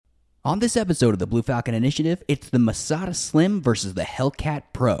On this episode of the Blue Falcon Initiative, it's the Masada Slim versus the Hellcat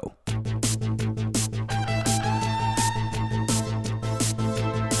Pro.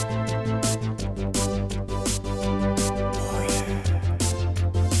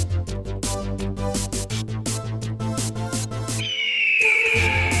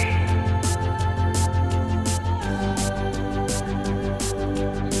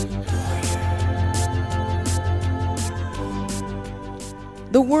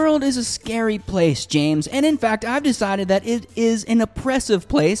 The world is a scary place, James, and in fact, I've decided that it is an oppressive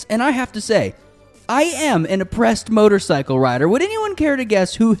place, and I have to say, I am an oppressed motorcycle rider. Would anyone care to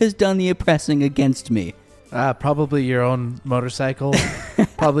guess who has done the oppressing against me? Probably your own motorcycle.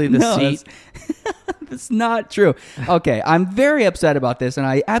 Probably the seat. That's not true. Okay, I'm very upset about this, and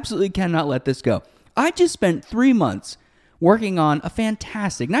I absolutely cannot let this go. I just spent 3 months working on a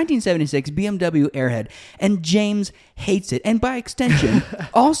fantastic 1976 BMW Airhead, and James hates it, and by extension,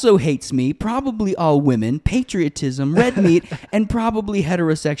 also hates me, probably all women, patriotism, red meat, and probably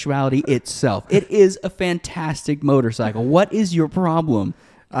heterosexuality itself. It is a fantastic motorcycle. What is your problem?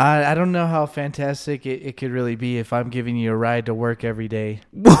 I don't know how fantastic it could really be if I'm giving you a ride to work every day.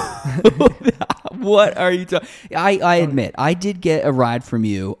 What are you talking? I admit, I did get a ride from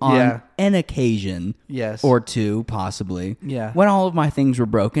you on an occasion. Yes. Or two, possibly. Yeah. When all of my things were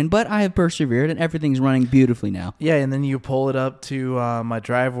broken, but I have persevered and everything's running beautifully now. Yeah, and then you pull it up to my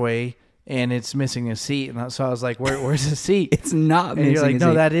driveway and it's missing a seat. And so I was like, where's the seat? It's not missing a seat. And you're like,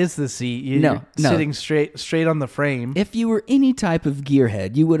 no, that is the seat. You're no. Sitting straight on the frame. If you were any type of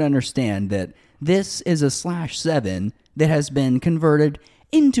gearhead, you would understand that this is a /7 that has been converted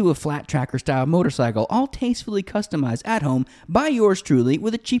into a flat tracker style motorcycle, all tastefully customized at home by yours truly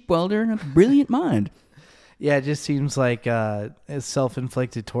with a cheap welder and a brilliant mind. Yeah, it just seems like it's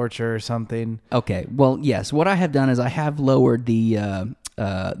self-inflicted torture or something. Okay, well, yes. What I have done is I have lowered the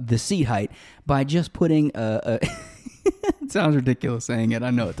seat height by just putting it sounds ridiculous saying it. I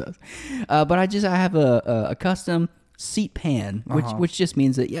know it does, but I have a custom seat pan, which just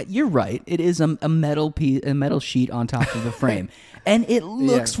means that you're right. It is a metal sheet on top of the frame, and it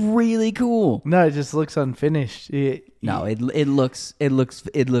looks really cool. No, it just looks unfinished. It looks very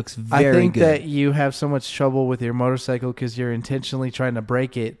good. I think that you have so much trouble with your motorcycle because you're intentionally trying to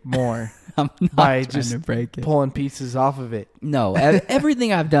break it more. I'm not by trying just to break it. Pulling pieces off of it. No,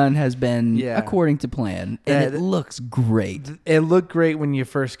 everything I've done has been according to plan, and it looks great. It looked great when you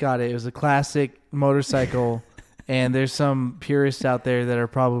first got it. It was a classic motorcycle. And there's some purists out there that are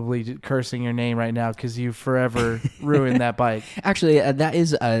probably cursing your name right now because you forever ruined that bike. Actually, that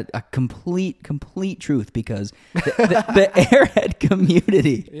is a complete truth because the Airhead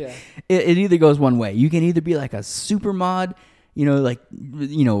community, it either goes one way. You can either be like a super mod, a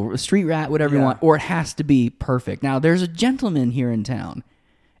street rat, whatever you want, or it has to be perfect. Now, there's a gentleman here in town,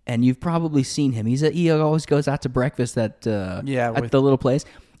 and you've probably seen him. He always goes out to breakfast at the little place,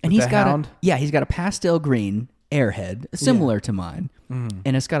 and he's got a pastel green Airhead, similar to mine,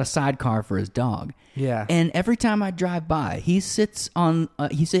 and it's got a sidecar for his dog. Yeah. And every time I drive by, he sits on.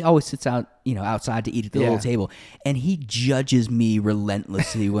 Always sits out, outside to eat at the little table, and he judges me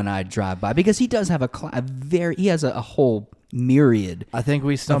relentlessly when I drive by because he does have he has a whole myriad. I think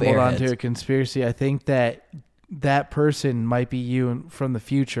we stumbled onto a conspiracy. I think that person might be you from the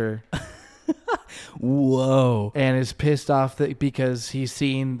future. Whoa! And is pissed off because he's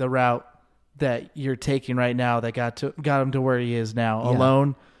seen the route that you're taking right now that got him to where he is now,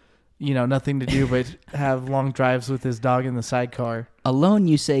 alone, nothing to do but have long drives with his dog in the sidecar. Alone,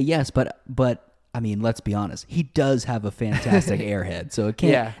 you say yes, but I mean, let's be honest, he does have a fantastic Airhead, so it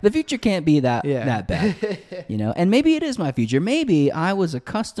can't. The future can't be that bad, And maybe it is my future. Maybe I was a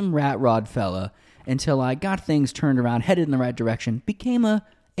custom rat rod fella until I got things turned around, headed in the right direction, became a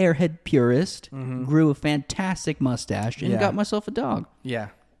Airhead purist, grew a fantastic mustache, and got myself a dog. Yeah.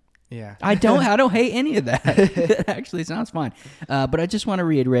 Yeah, I don't hate any of that. It actually sounds fine. But I just want to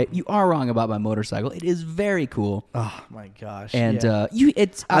reiterate, you are wrong about my motorcycle. It is very cool. Oh my gosh! And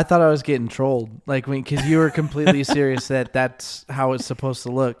I thought I was getting trolled, because you were completely serious that's how it's supposed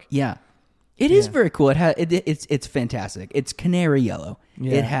to look. Yeah, it is very cool. It's fantastic. It's canary yellow.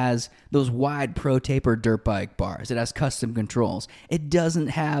 Yeah. It has those wide pro taper dirt bike bars. It has custom controls. It doesn't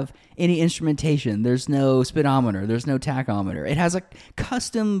have any instrumentation. There's no speedometer. There's no tachometer. It has a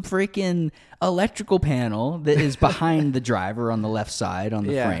custom freaking electrical panel that is behind the driver on the left side on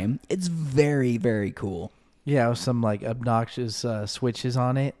the frame. It's very, very cool. Yeah, with some obnoxious switches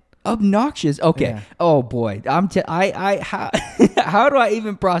on it. Obnoxious. Okay. Yeah. Oh boy. How do I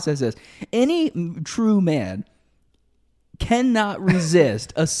even process this? Any true man cannot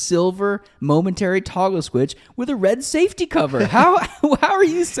resist a silver momentary toggle switch with a red safety cover. How are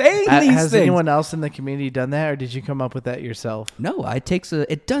you saying these things? Has anyone else in the community done that, or did you come up with that yourself? No,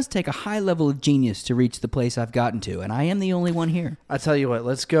 it does take a high level of genius to reach the place I've gotten to, and I am the only one here. I tell you what,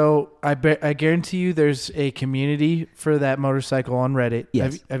 let's go. I guarantee you there's a community for that motorcycle on Reddit.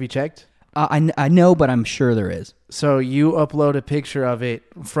 Yes. Have you checked? I know, but I'm sure there is. So you upload a picture of it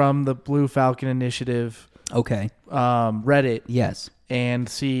from the Blue Falcon Initiative. Okay. Reddit. Yes. And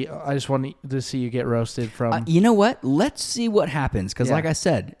I just want to see you get roasted from. You know what? Let's see what happens. Because like I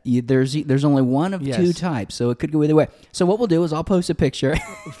said, there's only one of two types, so it could go either way. So what we'll do is I'll post a picture.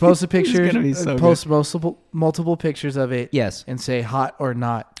 Post a picture. It's gonna be so post good. multiple pictures of it. Yes. And say hot or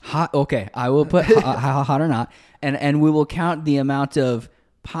not. Hot. Okay. I will put hot or not. And we will count the amount of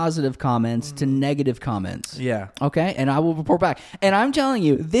positive comments to negative comments. Yeah. Okay? And I will report back. And I'm telling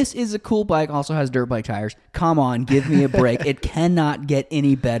you, this is a cool bike, also has dirt bike tires. Come on, give me a break. It cannot get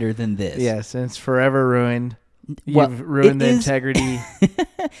any better than this. Yes, and it's forever ruined. Well, You've ruined the integrity.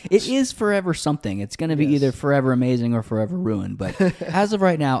 It is forever something. It's going to be either forever amazing or forever ruined. But as of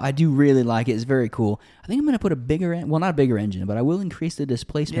right now, I do really like it. It's very cool. I think I'm going to put a bigger, not a bigger engine, but I will increase the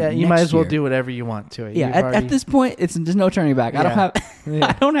displacement. Yeah, you might as well do whatever you want to it. Yeah, at this point, there's no turning back. Yeah.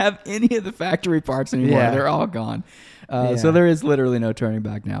 I don't have any of the factory parts anymore. Yeah. They're all gone. So there is literally no turning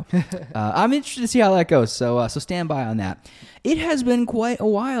back now. I'm interested to see how that goes. So stand by on that. It has been quite a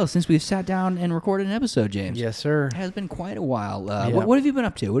while since we've sat down and recorded an episode, James. Yes, sir. It has been quite a while. What have you been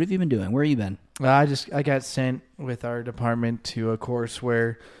up to? What have you been doing? Where have you been? I got sent with our department to a course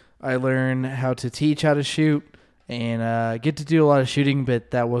where I learn how to teach how to shoot and get to do a lot of shooting, but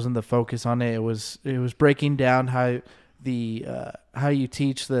that wasn't the focus on it. It was breaking down how you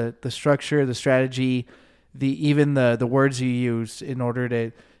teach the structure, the strategy, even the words you use in order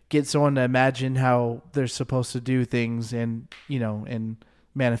to get someone to imagine how they're supposed to do things and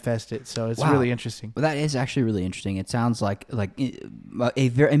manifest it. So it's really interesting. Well, that is actually really interesting. It sounds like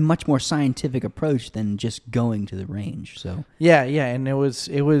a much more scientific approach than just going to the range. So yeah, and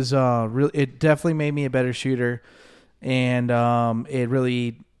it definitely made me a better shooter, and it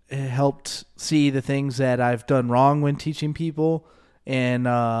really helped see the things that I've done wrong when teaching people, and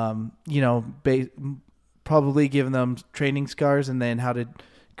probably giving them training scars and then how to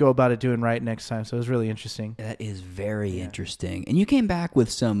go about it doing right next time. So it was really interesting. That is very interesting. And you came back with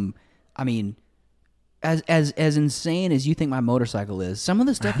some, I mean, as insane as you think my motorcycle is, some of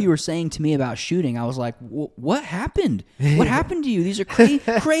the stuff you were saying to me about shooting, I was like, what happened? What happened to you? These are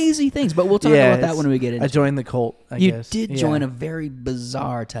crazy things. But we'll talk about that when we get into it. I joined the cult, I guess. You did join a very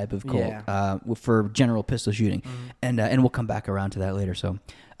bizarre type of cult for general pistol shooting. Mm-hmm. And we'll come back around to that later. So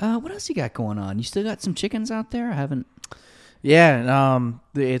what else you got going on? You still got some chickens out there? I haven't... Yeah,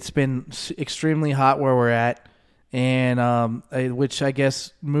 it's been extremely hot where we're at, and which I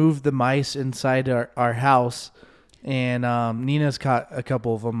guess moved the mice inside our house, and Nina's caught a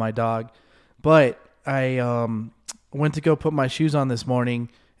couple of them, my dog. But I went to go put my shoes on this morning,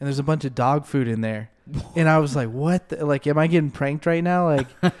 and there's a bunch of dog food in there. And I was like, what? Am I getting pranked right now?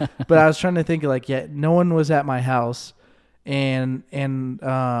 But I was trying to think, no one was at my house, and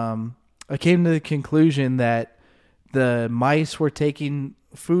I came to the conclusion that the mice were taking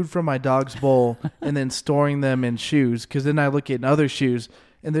food from my dog's bowl and then storing them in shoes. Because then I look at other shoes,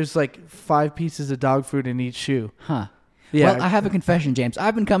 and there's 5 pieces of dog food in each shoe. Huh. Yeah. Well, I have a confession, James.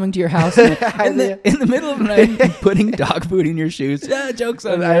 I've been coming to your house in the middle of the night and putting dog food in your shoes. Jokes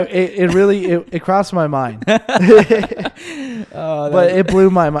on that. It crossed my mind. But it blew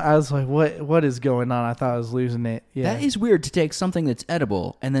my mind. I was like, what is going on? I thought I was losing it. Yeah. That is weird to take something that's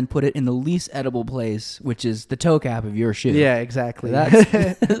edible and then put it in the least edible place, which is the toe cap of your shoe. Yeah, exactly.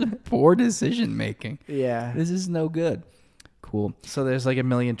 That's poor decision making. Yeah. This is no good. Cool. So there's a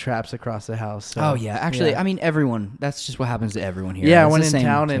million traps across the house. So, oh yeah, actually, I mean everyone. That's just what happens to everyone here. Yeah, I went in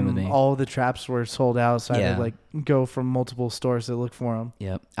town and all the traps were sold out, so I had to go from multiple stores to look for them.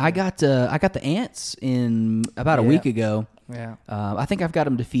 Yep, I got the ants in about a week ago. Yeah, I think I've got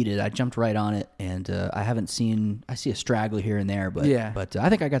them defeated. I jumped right on it, and I see a straggler here and there, but I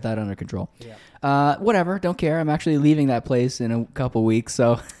think I got that under control. Yeah. Whatever, don't care. I'm actually leaving that place in a couple weeks,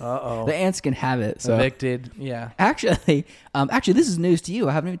 so the ants can have it. So evicted. Yeah. Actually, this is news to you.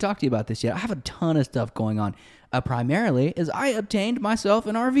 I haven't even talked to you about this yet. I have a ton of stuff going on. Primarily, is I obtained myself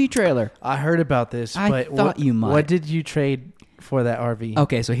an RV trailer. I heard about this. I thought you might. What did you trade for that RV?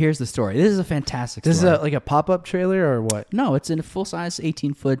 Okay, so here's the story. This is a fantastic story. This is a pop-up trailer or what? No, it's a full-size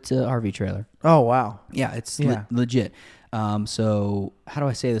 18-foot RV trailer. Oh, wow. Yeah, it's legit. So how do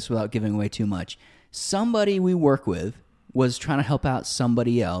I say this without giving away too much? Somebody we work with was trying to help out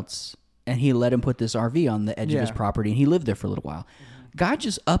somebody else, and he let him put this RV on the edge of his property, and he lived there for a little while. Guy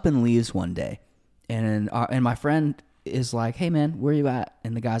just up and leaves one day, and my friend is like, "Hey man, where you at?"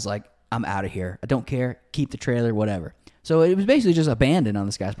 And the guy's like, "I'm out of here. I don't care. Keep the trailer, whatever." So it was basically just abandoned on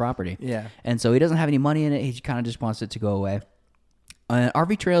this guy's property. Yeah. And so he doesn't have any money in it. He kind of just wants it to go away.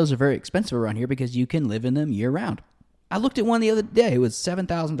 RV trailers are very expensive around here because you can live in them year round. I looked at one the other day. It was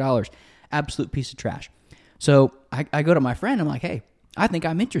 $7,000. Absolute piece of trash. So I go to my friend. I'm like, "Hey, I think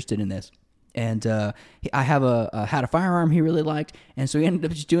I'm interested in this." And I had a firearm he really liked, and so he ended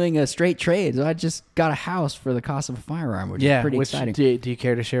up just doing a straight trade. So I just got a house for the cost of a firearm, which is pretty exciting. Do you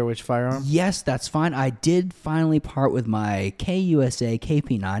care to share which firearm? Yes, that's fine. I did finally part with my KUSA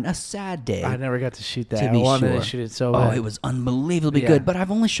KP9. A sad day. I never got to shoot that. I wanted to shoot it so bad. Oh, it was unbelievably good. But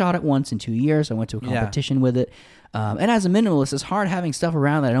I've only shot it once in 2 years. I went to a competition with it. And as a minimalist, it's hard having stuff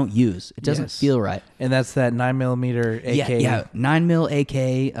around that I don't use. It doesn't feel right. And that's that 9mm AK. Yeah,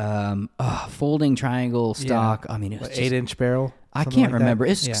 9mm AK, folding triangle stock. I mean, it was 8-inch barrel. I can't remember.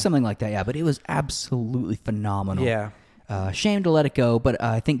 It's something like that, but it was absolutely phenomenal. Yeah. Shame to let it go, but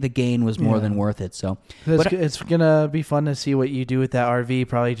I think the gain was more than worth it. So, it's gonna be fun to see what you do with that RV.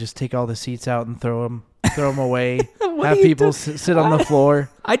 Probably just take all the seats out and throw them away. Have people sit on the floor.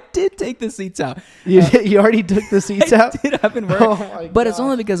 I did take the seats out. You already took the seats out? I did. I've been working. But it's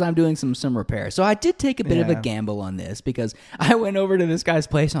only because I'm doing some repairs. So I did take a bit of a gamble on this because I went over to this guy's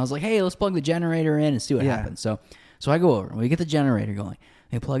place and I was like, "Hey, let's plug the generator in and see what happens." So I go over and we get the generator going.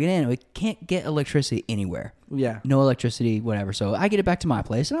 We plug it in and we can't get electricity anywhere. Yeah. No electricity, whatever. So I get it back to my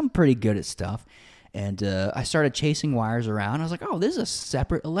place and I'm pretty good at stuff. And I started chasing wires around. I was like, "Oh, this is a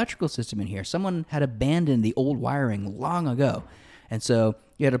separate electrical system in here. Someone had abandoned the old wiring long ago." And so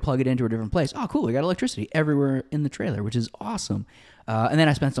you had to plug it into a different place. Oh, cool. We got electricity everywhere in the trailer, which is awesome. And then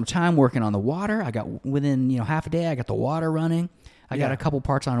I spent some time working on the water. I got within half a day, I got the water running. I got a couple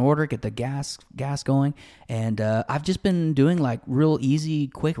parts on order, get the gas going. And I've just been doing like real easy,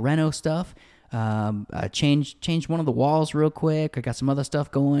 quick reno stuff. I changed one of the walls real quick. I got some other stuff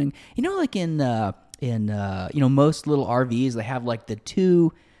going. Like in most little RVs, they have like the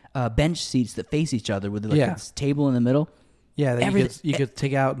two bench seats that face each other with like this table in the middle. Yeah, that you could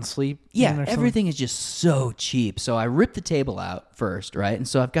take out and sleep. Yeah, everything is just so cheap. So I ripped the table out first, right? And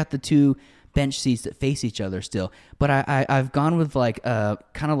so I've got the two bench seats that face each other still. But I've gone with like kind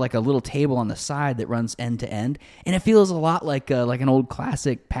of like a little table on the side that runs end to end, and it feels a lot like an old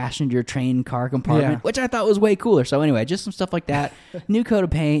classic passenger train car compartment, which I thought was way cooler. So anyway, just some stuff like that. New coat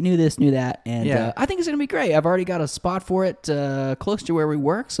of paint, new this, new that, and I think it's gonna be great. I've already got a spot for it close to where we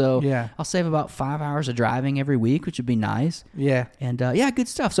work, so I'll save about 5 hours of driving every week, which would be nice. Yeah, and good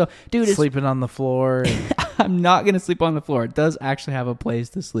stuff. So, dude, sleeping on the floor. I'm not gonna sleep on the floor. It does actually have a place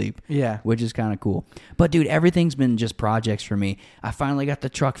to sleep. Yeah, which is kind of cool. But dude, everything's been just projects for me. I finally got the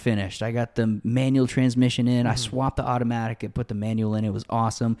truck finished. I got the manual transmission in. I swapped the automatic and put the manual in. It was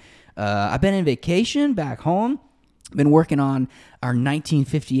awesome. I've been on vacation back home. Been working on our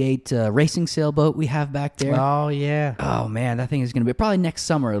 1958 racing sailboat we have back there. Oh, yeah. Oh, man, that thing is going to be... Probably next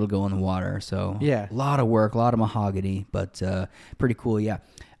summer it'll go in the water. So a lot of work, a lot of mahogany, but pretty cool, yeah.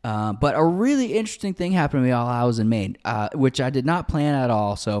 But a really interesting thing happened to me while I was in Maine, which I did not plan at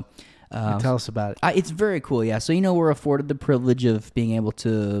all. So tell us about it. It's very cool, yeah. So we're afforded the privilege of being able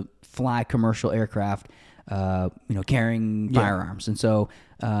to fly commercial aircraft, carrying firearms. And so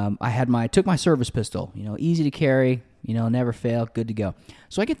I took my service pistol, easy to carry, never fail, good to go.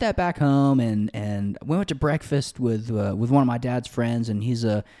 So I get that back home, and we went to breakfast with one of my dad's friends, and he's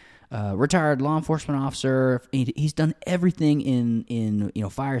a retired law enforcement officer. He's done everything in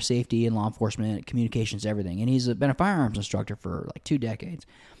fire safety and law enforcement, communications, everything. And he's been a firearms instructor for like 2 decades.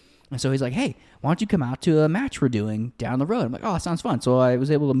 And so he's like, "Hey, why don't you come out to a match we're doing down the road?" I'm like, "Oh, that sounds fun." So I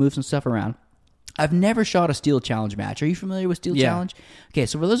was able to move some stuff around. I've never shot a Steel Challenge match. Are you familiar with Steel Challenge? Okay,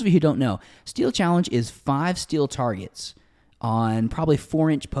 so for those of you who don't know, Steel Challenge is 5 steel targets on probably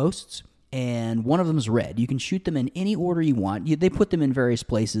 4-inch posts, and one of them is red. You can shoot them in any order you want. They put them in various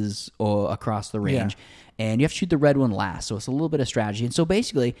places across the range, and you have to shoot the red one last. So it's a little bit of strategy. And so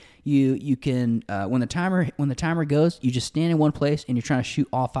basically, you can when the timer goes, you just stand in one place and you're trying to shoot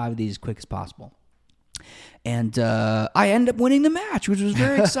all 5 of these as quick as possible. And I ended up winning the match, which was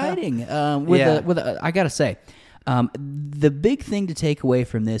very exciting. I gotta say, the big thing to take away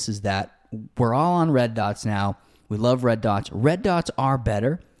from this is that we're all on red dots now. We love red dots. Red dots are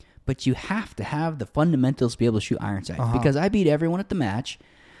better, but you have to have the fundamentals to be able to shoot iron sights. Because I beat everyone at the match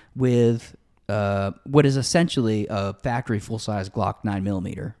with what is essentially a factory full-size Glock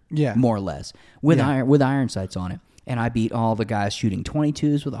 9mm, more or less, with iron sights on it. and I beat all the guys shooting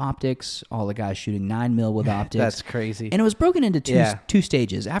 22s with optics, all the guys shooting 9mm with optics. That's crazy. And it was broken into two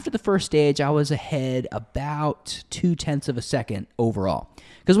stages. After the first stage, I was ahead about 0.2 of a second overall.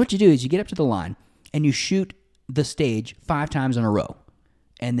 Because what you do is you get up to the line and you shoot the stage 5 times in a row,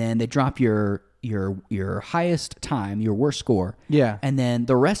 and then they drop your highest time, your worst score. Yeah. And then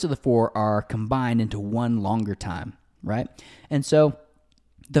the rest of the 4 are combined into one longer time, right? And so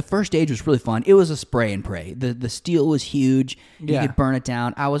the first stage was really fun. It was a spray and pray. The steel was huge. You could burn it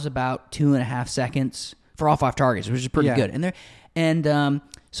down. I was about 2.5 seconds for all 5 targets, which is pretty good. And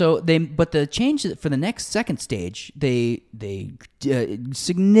but the change for the next second stage, they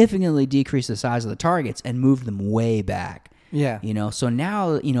significantly decreased the size of the targets and moved them way back. Yeah. So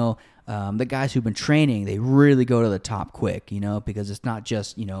now, the guys who've been training, they really go to the top quick, because it's not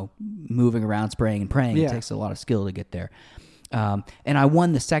just, moving around, spraying and praying. It takes a lot of skill to get there. And I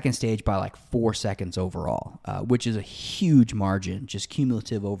won the second stage by like 4 seconds overall, which is a huge margin, just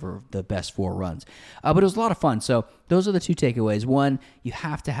cumulative over the best 4 runs. But it was a lot of fun. So those are the 2 takeaways. One, you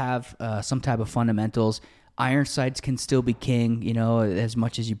have to have some type of fundamentals. Iron sights can still be king, as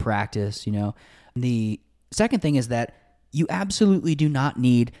much as you practice, The second thing is that you absolutely do not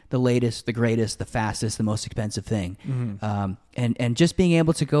need the latest, the greatest, the fastest, the most expensive thing. Mm-hmm. And just being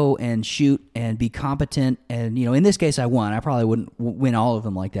able to go and shoot and be competent, and in this case I won. I probably wouldn't win all of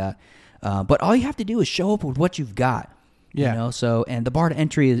them like that, but all you have to do is show up with what you've got. So and the bar to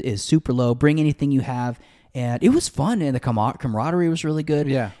entry is super low. Bring anything you have, and it was fun, and the camaraderie was really good.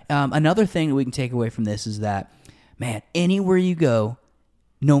 Another thing that we can take away from this is that, man, anywhere you go,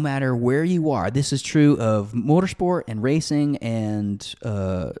 no matter where you are, this is true of motorsport and racing and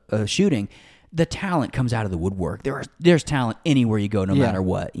shooting, the talent comes out of the woodwork. There's talent anywhere you go, no matter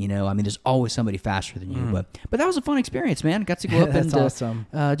what. There's always somebody faster than you. But that was a fun experience, man. Got to go up and awesome.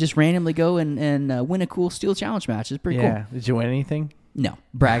 Just randomly go and win a cool steel challenge match. It's pretty cool. Did you win anything? No.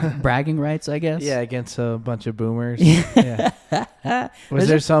 Bragging rights, I guess. Yeah, against a bunch of boomers. Yeah. Was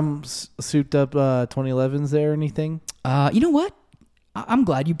there some souped up 2011s there or anything? You know what? I'm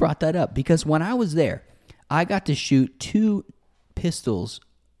glad you brought that up, because when I was there, I got to shoot 2 pistols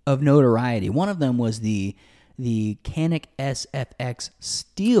of notoriety. One of them was the Canik SFX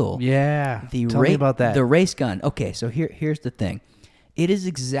Steel. Yeah, tell me about that. The race gun. Okay, so here's the thing. It is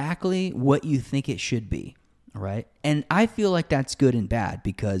exactly what you think it should be, right? And I feel like that's good and bad,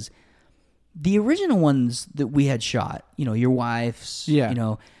 because the original ones that we had shot, your wife's,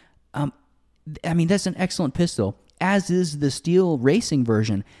 that's an excellent pistol, as is the steel racing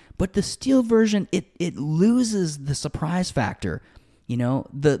version. But the steel version, it loses the surprise factor. So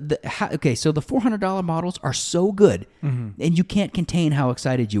the $400 models are so good, and you can't contain how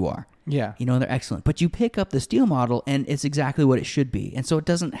excited you are. Yeah. They're excellent. But you pick up the steel model, and it's exactly what it should be. And so it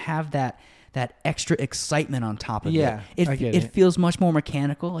doesn't have that extra excitement on top of it. It feels much more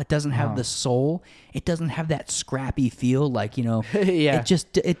mechanical. It doesn't have the soul. It doesn't have that scrappy feel, like,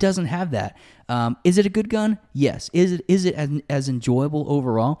 it doesn't have that. Is it a good gun? Yes. Is it as enjoyable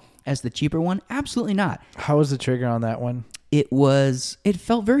overall as the cheaper one? Absolutely not. How was the trigger on that one? It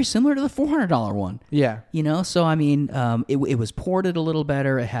felt very similar to the $400 one. Yeah. So it was ported a little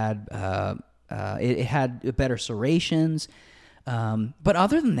better. It had better serrations. But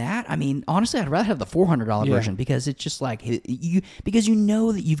other than that, honestly, I'd rather have the $400 version, because it's just like because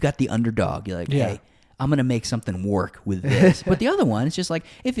that you've got the underdog. You're like, hey, I'm going to make something work with this. But the other one, it's just like,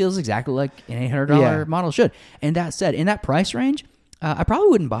 it feels exactly like an $800 model should. And that said, in that price range, I probably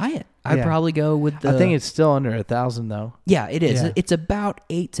wouldn't buy it. I'd probably go with the... I think it's still under $1,000 though. Yeah, it is. Yeah. It's about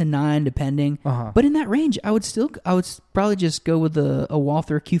 8 to 9 depending. But in that range, I would probably just go with a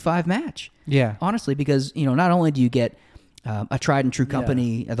Walther Q5 match. Yeah. Honestly, because, not only do you get a tried and true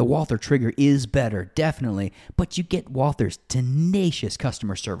company, the Walther trigger is better, definitely, but you get Walther's tenacious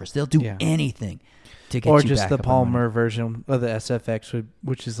customer service. They'll do anything to get you back. Or just the Palmer version of the SFX,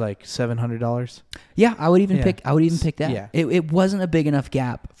 which is like $700. Yeah, I would even pick that. Yeah. It wasn't a big enough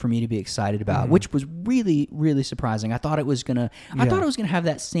gap for me to be excited about, which was really, really surprising. I thought it was gonna have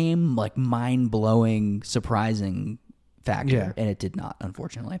that same like mind-blowing, surprising factor, and it did not,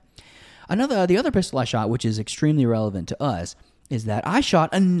 unfortunately. The other pistol I shot, which is extremely relevant to us, is that I shot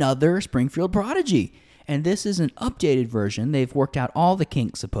another Springfield Prodigy. And this is an updated version. They've worked out all the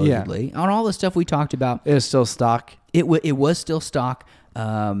kinks, supposedly, on all the stuff we talked about. It was still stock. It was still stock.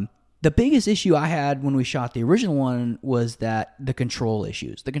 The biggest issue I had when we shot the original one was that the control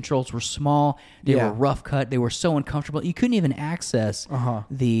issues. The controls were small. They were rough cut. They were so uncomfortable. You couldn't even access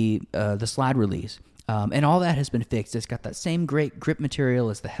the slide release. And all that has been fixed. It's got that same great grip material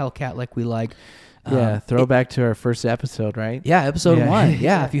as the Hellcat like we like. Throwback to our first episode, right? Yeah, episode 1.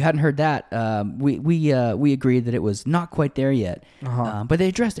 Yeah, if you hadn't heard that, we agreed that it was not quite there yet. But they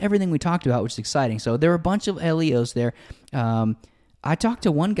addressed everything we talked about, which is exciting. So there were a bunch of LEOs there. I talked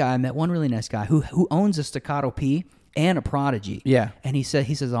to one guy, I met one really nice guy who owns a Staccato P and a Prodigy. Yeah. And he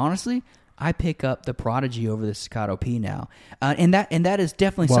says, honestly, I pick up the Prodigy over the Staccato P now. And that is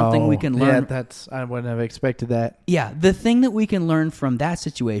definitely something we can learn. Yeah, I wouldn't have expected that. Yeah, the thing that we can learn from that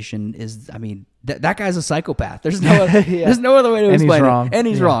situation is, I mean, that guy's a psychopath. There's no other, there's no other way to explain it. And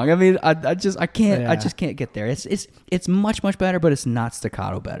he's wrong. I mean, I just can't get there. It's much better, but it's not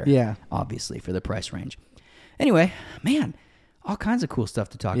Staccato better. Yeah. Obviously, for the price range. Anyway, man, all kinds of cool stuff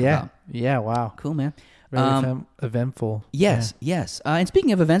to talk about. Yeah, wow. Cool, man. Very eventful. Yes. And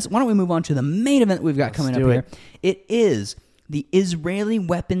speaking of events, why don't we move on to the main event we've got coming up here? It is the Israeli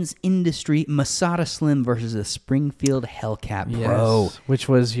weapons industry Masada Slim versus the Springfield Hellcat Pro. Which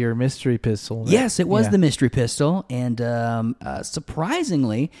was your mystery pistol. Right? Yes, it was the mystery pistol. And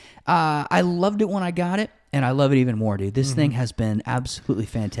surprisingly, I loved it when I got it. And I love it even more, dude. This thing has been absolutely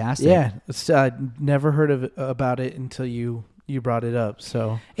fantastic. Yeah. Never heard about it until you brought it up.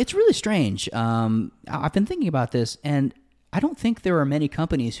 So it's really strange. I've been thinking about this, and I don't think there are many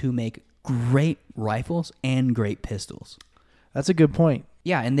companies who make great rifles and great pistols. That's a good point.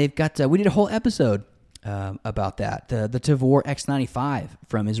 Yeah, and they've got we did a whole episode about that. The Tavor X95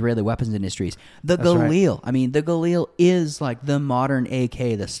 from Israeli Weapons Industries. The Galil. Right. I mean, the Galil is like the modern AK,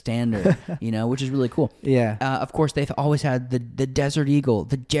 the standard, which is really cool. Yeah. Of course, they've always had the Desert Eagle,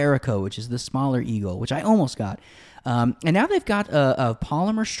 the Jericho, which is the smaller Eagle, which I almost got. And now they've got a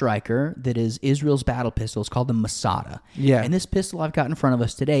polymer striker that is Israel's battle pistol. It's called the Masada. Yeah. And this pistol I've got in front of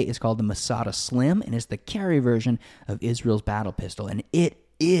us today is called the Masada Slim, and it's the carry version of Israel's battle pistol. And it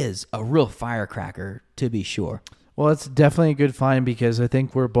is a real firecracker, to be sure. Well, it's definitely a good find because I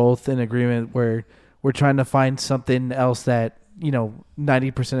think we're both in agreement where we're trying to find something else that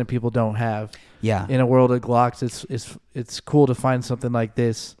 90% of people don't have. Yeah. In a world of Glocks, it's cool to find something like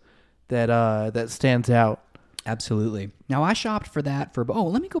this that stands out. Absolutely. Now, I shopped for that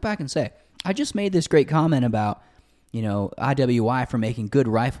let me go back and say, I just made this great comment about, IWI for making good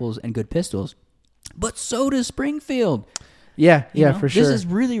rifles and good pistols, but so does Springfield. Yeah, for sure. This is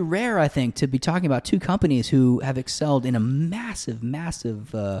really rare, I think, to be talking about two companies who have excelled in a massive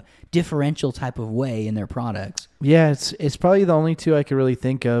differential type of way in their products. Yeah, it's probably the only two I could really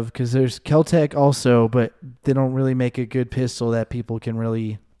think of because there's Keltec also, but they don't really make a good pistol that people can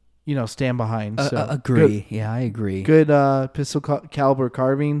really stand behind. So agree. I agree. Good pistol caliber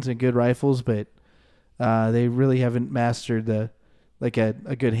carbines and good rifles, but they really haven't mastered a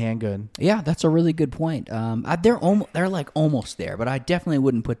good handgun. Yeah, that's a really good point. They're like almost there, but I definitely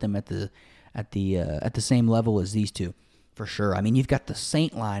wouldn't put them at the same level as these two. For sure. I mean, you've got the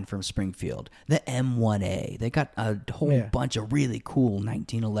Saint line from Springfield, the M1A. They got a whole bunch of really cool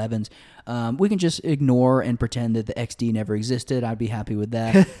 1911s. We can just ignore and pretend that the XD never existed. I'd be happy with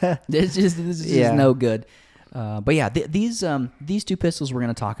that. This is just no good. But yeah, these two pistols we're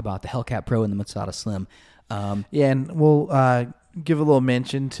going to talk about, the Hellcat Pro and the Masada Slim. And we'll give a little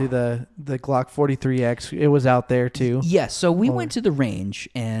mention to the Glock 43X. It was out there too. Yes, so we went to the range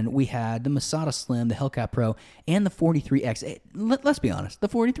and we had the Masada Slim, the Hellcat Pro, and the 43X. Let's be honest, the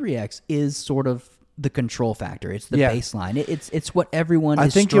 43X is sort of the control factor. It's the baseline. It's what everyone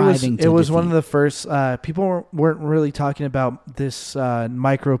is striving to it was defeat. One of the first people weren't really talking about this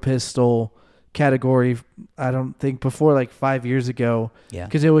micro pistol category, I don't think, before like 5 years ago. Yeah.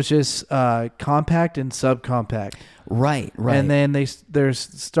 Because it was just compact and subcompact. Right. And then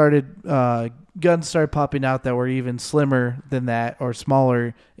guns started popping out that were even slimmer than that or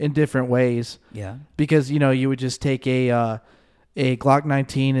smaller in different ways. Yeah. Because, you would just take a Glock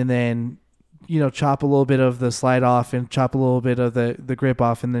 19 and then, chop a little bit of the slide off and chop a little bit of the grip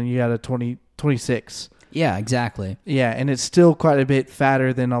off, and then you got a 26. Yeah, exactly. Yeah, and it's still quite a bit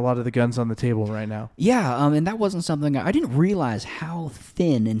fatter than a lot of the guns on the table right now. Yeah, and that wasn't something I didn't realize how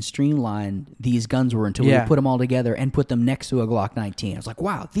thin and streamlined these guns were until we put them all together and put them next to a Glock 19. I was like,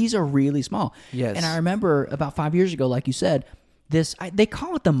 wow, these are really small. Yes. And I remember about 5 years ago, like you said, they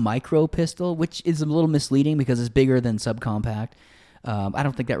call it the micro pistol, which is a little misleading because it's bigger than subcompact. I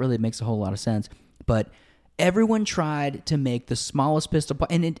don't think that really makes a whole lot of sense, but everyone tried to make the smallest pistol,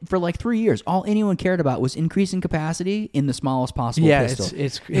 and for like 3 years, all anyone cared about was increasing capacity in the smallest possible pistol.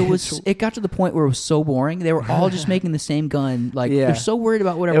 It got to the point where it was so boring. They were all just making the same gun. Like they're so worried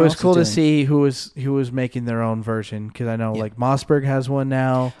about whatever. It was else cool to doing. see who was making their own version, because I know like Mossberg has one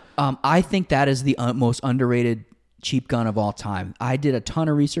now. I think that is the most underrated cheap gun of all time. I did a ton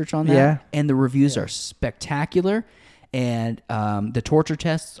of research on that, and the reviews are spectacular. And the torture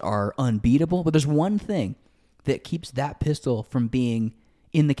tests are unbeatable. But there's one thing that keeps that pistol from being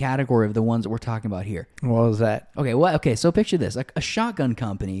in the category of the ones that we're talking about here. What was that? Okay, so picture this. Like a shotgun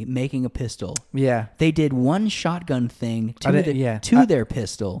company making a pistol. Yeah. They did one shotgun thing to their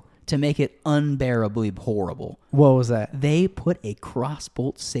pistol to make it unbearably horrible. What was that? They put a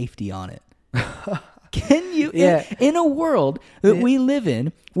crossbolt safety on it. Can you? Yeah. In a world that we live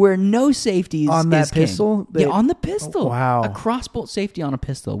in where no safety on that pistol? On the pistol. Wow. A crossbolt safety on a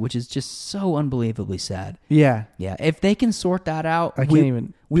pistol, which is just so unbelievably sad. Yeah. Yeah. If they can sort that out, we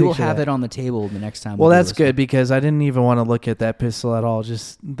will have it on the table the next time. Well, that's good because I didn't even want to look at that pistol at all.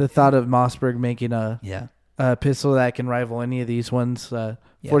 Just the thought of Mossberg making a pistol that can rival any of these ones.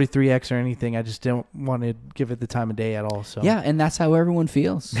 43X or anything, I just didn't want to give it the time of day at all. So yeah, and that's how everyone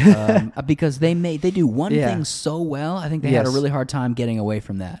feels because they do one thing so well. I think they had a really hard time getting away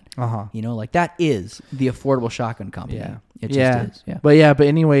from that. Like that is the affordable shotgun company. Yeah, it just is. Yeah, but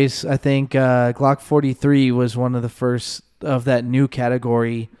anyways, I think Glock 43 was one of the first of that new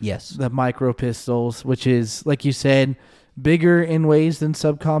category. Yes, the micro pistols, which is like you said, bigger in ways than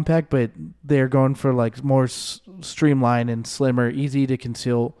subcompact, but they're going for like more streamlined and slimmer, easy to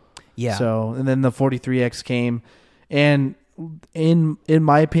conceal. Yeah. So, and then the 43X came, and in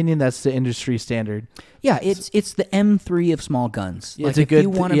my opinion, that's the industry standard. Yeah, it's the M3 of small guns. Like if you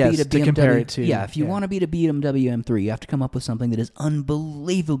want to beat a BMW, compare it to. Yeah, if you want to beat a BMW M3, you have to come up with something that is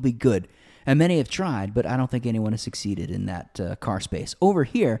unbelievably good. And many have tried, but I don't think anyone has succeeded in that car space. Over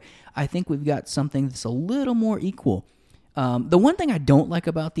here, I think we've got something that's a little more equal. The one thing I don't like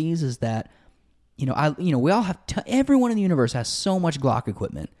about these is that, we all have everyone in the universe has so much Glock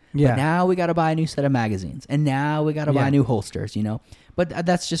equipment. Yeah. But now we got to buy a new set of magazines, and now we got to buy new holsters. But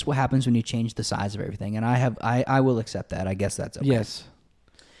that's just what happens when you change the size of everything. And I will accept that. I guess that's okay.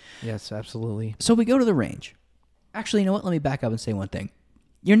 Yes, absolutely. So we go to the range. Actually, you know what? Let me back up and say one thing.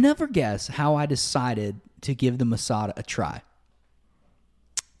 You'll never guess how I decided to give the Masada a try.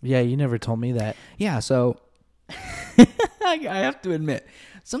 Yeah, you never told me that. Yeah, so I have to admit,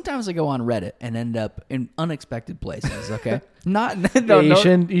 sometimes I go on Reddit and end up in unexpected places. Okay, you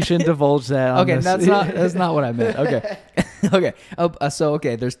shouldn't divulge that. Okay, that's not what I meant. Okay, okay.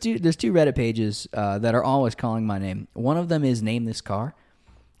 There's two Reddit pages that are always calling my name. One of them is Name This Car.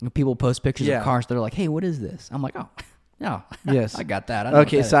 People post pictures of cars that are like, "Hey, what is this?" I'm like, "Oh, no, yes, I got that."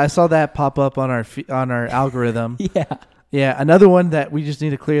 I saw that pop up on our algorithm. Yeah. Yeah, another one that we just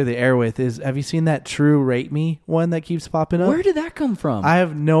need to clear the air with is, have you seen that True Rate Me one that keeps popping up? Where did that come from? I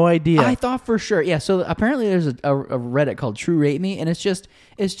have no idea. I thought for sure. Yeah, so apparently there's a Reddit called True Rate Me, and it's just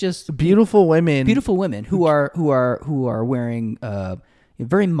beautiful women who are wearing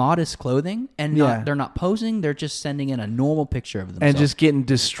very modest clothing, and they're not posing. They're just sending in a normal picture of themselves and just getting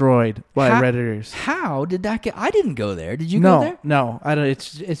destroyed by Redditors. How did that get? I didn't go there. Did you go there? No, I don't.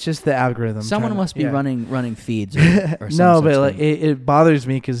 It's just the algorithm. Someone must be running feeds or something. No, but like it bothers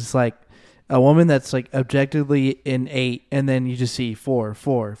me because it's like a woman that's like objectively in 8, and then you just see 4,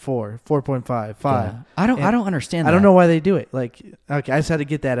 4, 4, 4.5, 5. Yeah. I don't understand that. I don't know why they do it. Like, okay, I just had to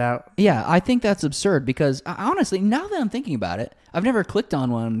get that out. Yeah, I think that's absurd because honestly, now that I'm thinking about it, I've never clicked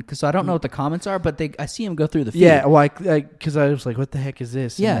on one because I don't know what the comments are, but I see them go through the feed. Yeah, well, because I was like, what the heck is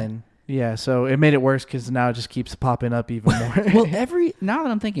this? Yeah. And then, so it made it worse because now it just keeps popping up even more. Well, now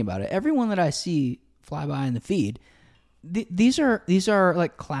that I'm thinking about it, everyone that I see fly by in the feed, these are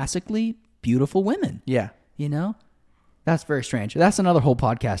like classically beautiful women. Yeah. That's very strange. That's another whole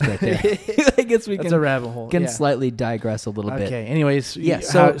podcast right there. I guess That's a rabbit hole. Can slightly digress a little bit. Okay. Anyways,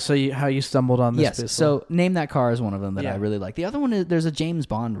 how you stumbled on this pistol? So Name That Car is one of them that I really like. The other one is there's a James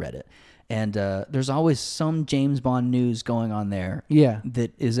Bond Reddit, and there's always some James Bond news going on there. Yeah.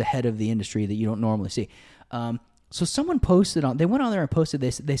 That is ahead of the industry that you don't normally see. So someone posted they went on there and posted.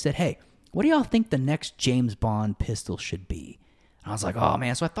 They said, "Hey, what do y'all think the next James Bond pistol should be?" And I was like, "Oh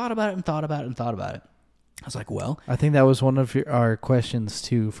man!" So I thought about it. I was like, well... I think that was one of our questions,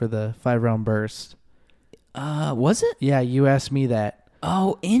 too, for the 5-round burst. Was it? Yeah, you asked me that.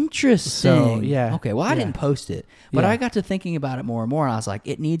 Oh, interesting. So, yeah. Okay, well, I didn't post it. But I got to thinking about it more and more, and I was like,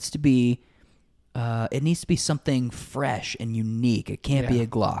 it needs to be something fresh and unique. It can't be a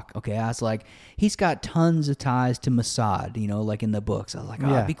Glock. Okay, I was like, he's got tons of ties to Masada, like in the books. I was like,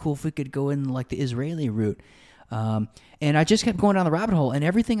 it'd be cool if we could go in like the Israeli route. And I just kept going down the rabbit hole, and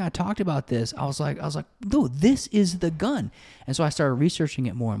everything I talked about this, I was like, dude, this is the gun. And so I started researching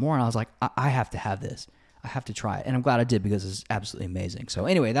it more and more, and I was like, I have to have this. I have to try it, and I'm glad I did because it's absolutely amazing. So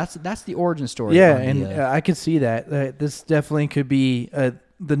anyway, that's the origin story. Yeah, and I could see that. This definitely could be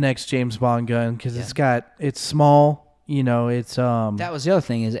the next James Bond gun because it's small. It's that was the other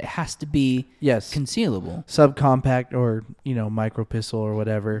thing, is it has to be concealable, subcompact, or micro pistol or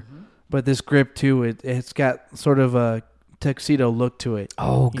whatever. Mm-hmm. But this grip too, it's got sort of a tuxedo look to it.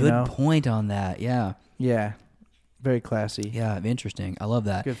 Oh, good point on that. Yeah. Yeah. Very classy. Yeah, interesting. I love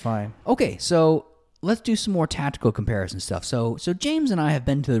that. Good find. Okay, so let's do some more tactical comparison stuff. So James and I have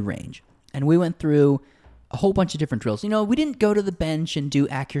been to the range, and we went through a whole bunch of different drills. We didn't go to the bench and do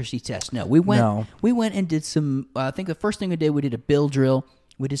accuracy tests. No, we went and did some. I think the first thing we did a build drill.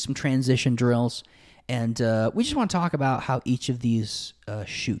 We did some transition drills, and we just want to talk about how each of these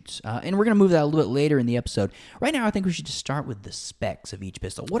shoots. And we're going to move that a little bit later in the episode. Right now, I think we should just start with the specs of each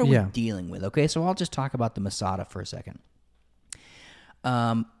pistol. What are we dealing with? Okay, so I'll just talk about the Masada for a second.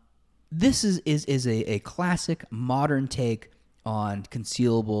 This is a classic modern take on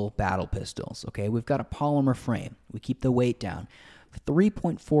concealable battle pistols. Okay, we've got a polymer frame. We keep the weight down.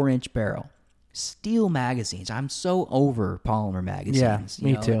 3.4-inch barrel. Steel magazines. I'm so over polymer magazines. Yeah,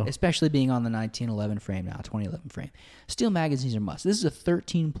 me too. Especially being on the 1911 frame now, 2011 frame. Steel magazines are must. This is a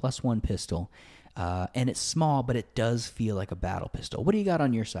 13+1 pistol, and it's small, but it does feel like a battle pistol. What do you got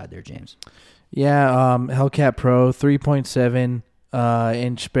on your side there, James? Yeah, Hellcat Pro, 3.7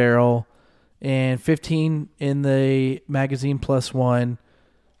 inch barrel, and 15 in the magazine +1,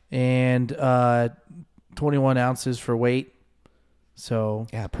 and 21 ounces for weight. So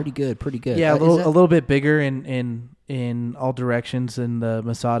yeah, pretty good. Yeah, a little bit bigger in all directions than the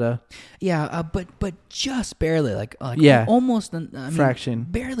Masada. Yeah, but just barely, like almost fraction,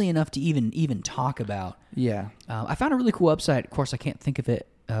 barely enough to even talk about. Yeah, I found a really cool website. Of course, I can't think of it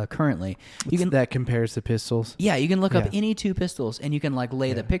currently. That compares the pistols. Yeah, you can look up any two pistols, and you can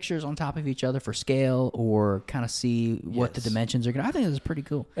lay the pictures on top of each other for scale, or kind of see what the dimensions are going to. I think this is pretty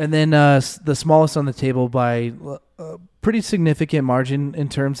cool. And then the smallest on the table by a pretty significant margin in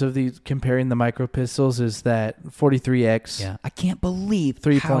terms of comparing the micro pistols is that 43X. Yeah, I can't believe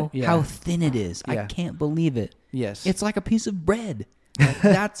how thin it is. Yeah. I can't believe it. Yes, it's like a piece of bread.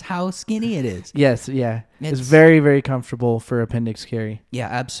 That's how skinny it is. Yes, yeah. It's very, very comfortable for appendix carry.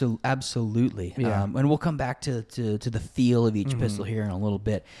 Yeah, absolutely. Yeah. And we'll come back to the feel of each pistol here in a little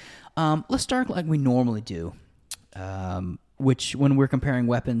bit. Let's start like we normally do, which when we're comparing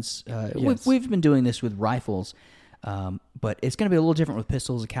weapons, we've been doing this with rifles, but it's going to be a little different with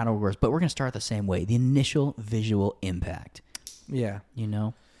pistols and categories, but we're going to start the same way. The initial visual impact. Yeah.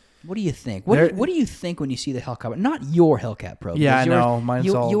 What do you think? What do you think when you see the Hellcat? Not your Hellcat Pro. Yeah, I know.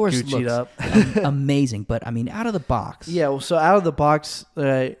 Mine's all yours Gucci'd up. Amazing, but I mean, out of the box. Yeah, well, so out of the box,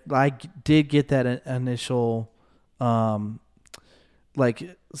 I did get that initial, a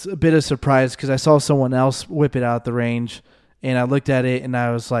bit of surprise because I saw someone else whip it out at the range, and I looked at it and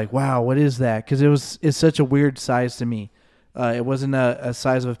I was like, "Wow, what is that?" Because it's such a weird size to me. It wasn't a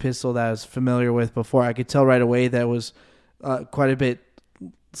size of a pistol that I was familiar with before. I could tell right away that it was quite a bit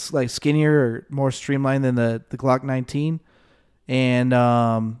skinnier or more streamlined than the Glock 19, and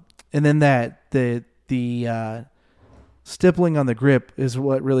then that the stippling on the grip is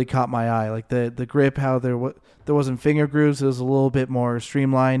what really caught my eye. Like the grip, how there wasn't finger grooves, it was a little bit more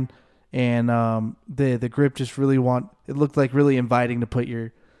streamlined, and the grip just really it looked like really inviting to put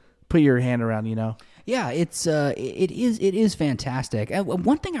your hand around. Yeah, it is fantastic. And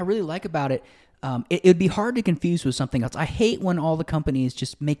one thing I really like about it. It'd be hard to confuse with something else. I hate when all the companies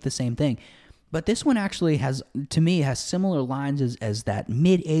just make the same thing. But this one actually has similar lines as that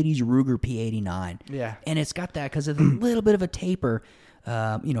mid-'80s Ruger P89. Yeah. And it's got that because of a little bit of a taper,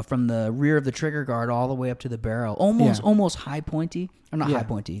 from the rear of the trigger guard all the way up to the barrel. Almost high pointy. Or not high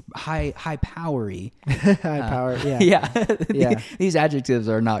pointy. High powery. High power, yeah. Yeah. These adjectives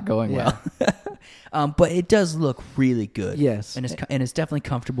are not going well. But it does look really good. Yes, and it's definitely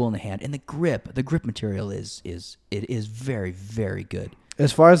comfortable in the hand. And the grip material is very, very good.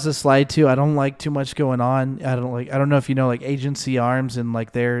 As far as the slide too, I don't like too much going on. I don't know if you know Agency Arms and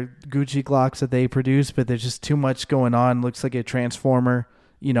their Gucci Glocks that they produce, but there's just too much going on. Looks like a transformer,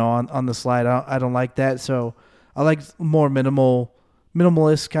 on the slide. I don't like that. So I like more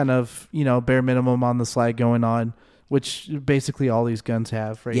minimalist kind of, bare minimum on the slide going on, which basically all these guns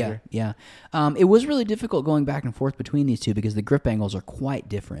have here. Yeah. It was really difficult going back and forth between these two because the grip angles are quite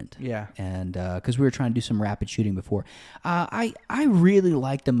different. Yeah. And because we were trying to do some rapid shooting before. I really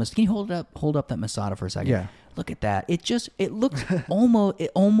like the Masada. Can you hold up that Masada for a second? Yeah. Look at that. It looks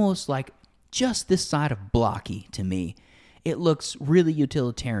almost like just this side of blocky to me. It looks really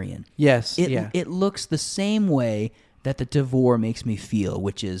utilitarian. Yes. It looks the same way that the Tavor makes me feel,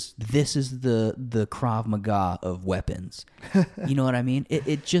 which is this is the Krav Maga of weapons. You know what I mean?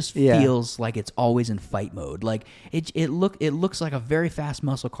 It just feels like it's always in fight mode. Like it looks like a very fast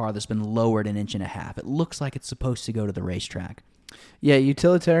muscle car that's been lowered an inch and a half. It looks like it's supposed to go to the racetrack. Yeah,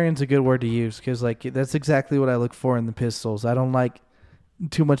 utilitarian's a good word to use because like that's exactly what I look for in the pistols. I don't like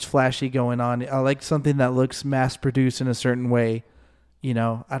too much flashy going on. I like something that looks mass produced in a certain way. You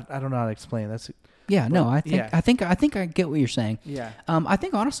know, I don't know how to explain. That's yeah. No, I think I get what you're saying. Yeah. I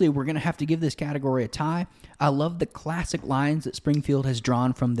think honestly we're gonna have to give this category a tie. I love the classic lines that Springfield has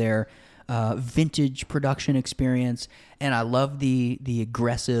drawn from their vintage production experience, and I love the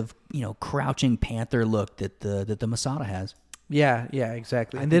aggressive, crouching panther look that the Masada has. Yeah,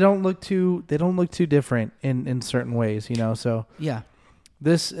 exactly. And they don't look too different in certain ways, So yeah,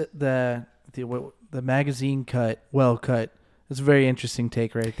 this the magazine cut, well cut. It's a very interesting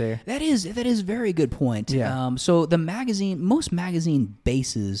take right there. That is a very good point. Yeah. So most magazine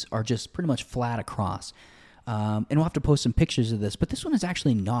bases are just pretty much flat across. And we'll have to post some pictures of this, but this one is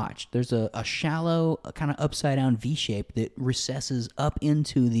actually notched. There's a shallow kind of upside down V shape that recesses up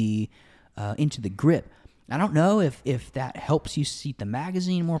into the grip. I don't know if that helps you seat the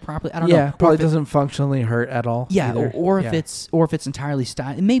magazine more properly. I don't know. Yeah, probably doesn't functionally hurt at all. Yeah, or if it's entirely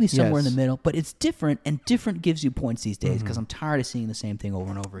styled, maybe somewhere in the middle. But it's different, and different gives you points these days because I'm tired of seeing the same thing over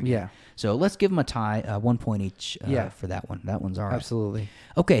and over again. Yeah. So let's give them a tie, 1 point each for that one. That one's all right. Absolutely.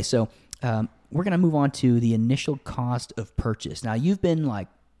 Okay, so we're gonna move on to the initial cost of purchase. Now you've been like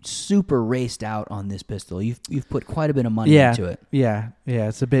super raced out on this pistol. You've put quite a bit of money into it. Yeah.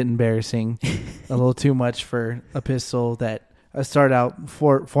 It's a bit embarrassing. A little too much for a pistol that I started out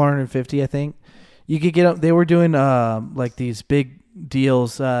for $450, I think. You could get up. They were doing like these big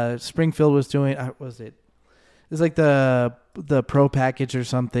deals. Springfield was doing. Was it? It was like the pro package or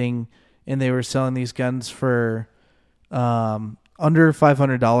something, and they were selling these guns for under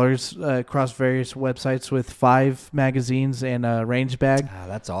 $500 across various websites with 5 magazines and a range bag. Ah,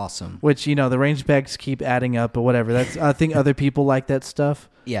 that's awesome. Which, the range bags keep adding up, but whatever. I think other people like that stuff.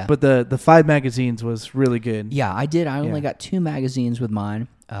 Yeah. But the 5 magazines was really good. Yeah, I did. I only got 2 magazines with mine.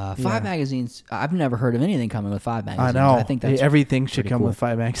 5 magazines. I've never heard of anything coming with 5 magazines. I know. I think that's everything should come cool. with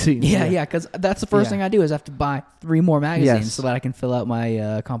 5 magazines. Yeah, because that's the first thing I do is I have to buy 3 more magazines so that I can fill out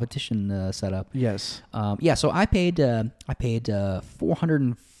my competition setup. Yes. So I paid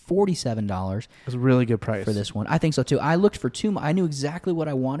 $447. It was a really good price for this one. I think so too. I looked for 2. I knew exactly what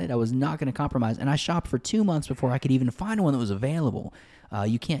I wanted. I was not going to compromise, and I shopped for 2 months before I could even find one that was available.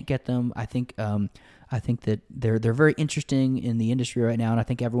 You can't get them. I think that they're very interesting in the industry right now, and I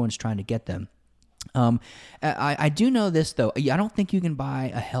think everyone's trying to get them. I do know this though. I don't think you can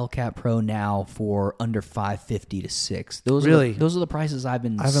buy a Hellcat Pro now for under $550 to $600. Those are the prices I've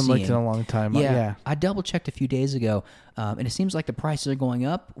been. I haven't seeing. looked in a long time. Yeah. I double checked a few days ago, and it seems like the prices are going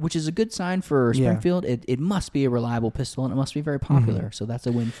up, which is a good sign for Springfield. It must be a reliable pistol, and it must be very popular. So that's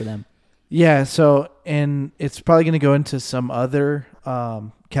a win for them. Yeah. So, and it's probably going to go into some other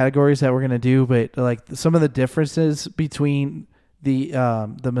categories that we're going to do, but like some of the differences between the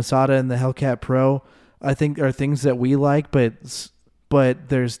Masada and the Hellcat Pro, I think are things that we like, but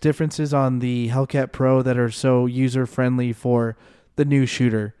there's differences on the Hellcat Pro that are so user friendly for the new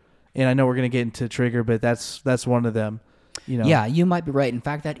shooter. And I know we're going to get into trigger, but that's one of them. Yeah, you might be right. In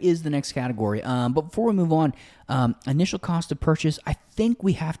fact, that is the next category. But before we move on, initial cost of purchase, I think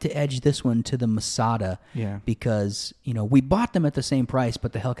we have to edge this one to the Masada. Yeah. Because, we bought them at the same price,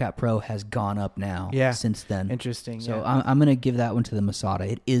 but the Hellcat Pro has gone up now since then. Interesting. So I'm going to give that one to the Masada.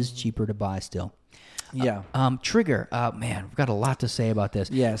 It is cheaper to buy still. Yeah. Trigger. Man, we've got a lot to say about this.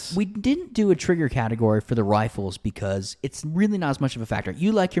 Yes. We didn't do a trigger category for the rifles because it's really not as much of a factor.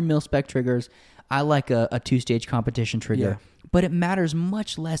 You like your mil-spec triggers. I like a 2-stage competition trigger. Yeah. But it matters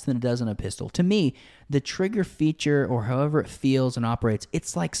much less than it does in a pistol. To me, the trigger feature or however it feels and operates,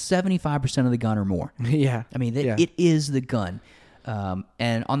 it's like 75% of the gun or more. Yeah. I mean, it is the gun.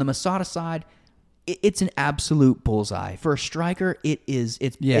 And on the Masada side, it's an absolute bullseye. For a striker,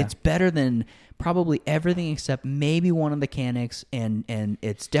 it's better than probably everything except maybe one of the Canics, and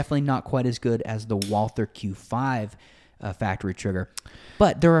it's definitely not quite as good as the Walther Q5 factory trigger.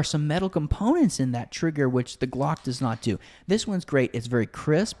 But there are some metal components in that trigger which the Glock does not do. This one's great. It's very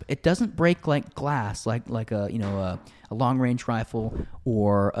crisp. It doesn't break like glass, like a long range rifle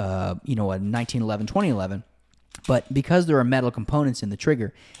or a 1911 2011. But because there are metal components in the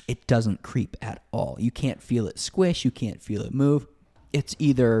trigger, it doesn't creep at all. You can't feel it squish. You can't feel it move. It's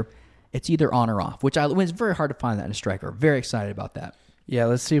either on or off, which it's very hard to find that in a striker. Very excited about that. Yeah,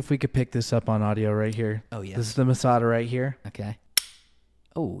 let's see if we could pick this up on audio right here. Oh, yeah. This is the Masada right here. Okay.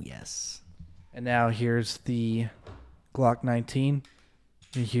 Oh, yes. And now here's the Glock 19,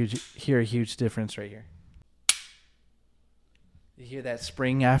 you hear a huge difference right here. You hear that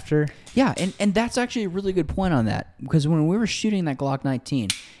spring after? Yeah, and that's actually a really good point on that, because when we were shooting that Glock 19,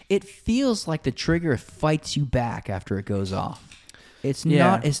 it feels like the trigger fights you back after it goes off. It's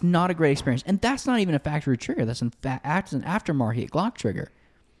not a great experience, and that's not even a factory trigger. That's an aftermarket Glock trigger.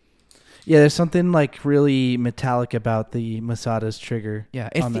 Yeah, there's something like really metallic about the Masada's trigger. Yeah,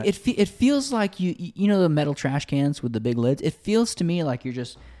 it feels like you know the metal trash cans with the big lids. It feels to me like you're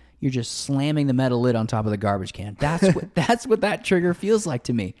just slamming the metal lid on top of the garbage can. That's what that trigger feels like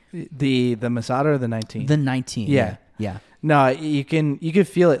to me. The Masada or the 19? The 19. Yeah. No, you can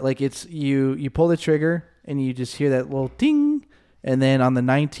feel it. Like it's you pull the trigger and you just hear that little ding. And then on the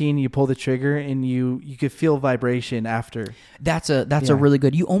 19, you pull the trigger, and you could feel vibration after. That's a really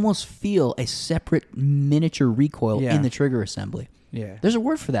good. You almost feel a separate miniature recoil in the trigger assembly. Yeah, there's a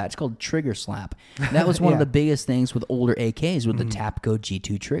word for that. It's called trigger slap. That was one of the biggest things with older AKs with the Tapco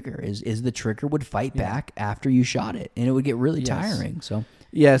G2 trigger. Is the trigger would fight back after you shot it, and it would get really tiring. So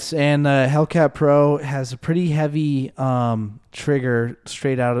yes, and Hellcat Pro has a pretty heavy trigger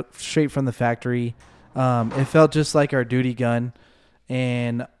straight from the factory. It felt just like our duty gun.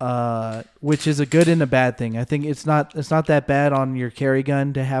 And which is a good and a bad thing. I think it's not that bad on your carry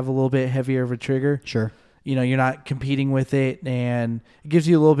gun to have a little bit heavier of a trigger. Sure. You know, you're not competing with it, and it gives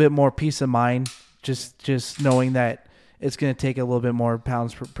you a little bit more peace of mind just knowing that it's going to take a little bit more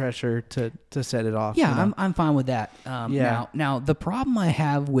pounds per pressure to set it off. Yeah, you know? I'm fine with that. Now the problem I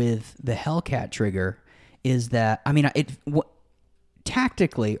have with the Hellcat trigger is that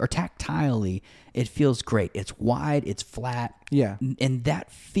tactically or tactilely, it feels great. It's wide, it's flat. Yeah. And that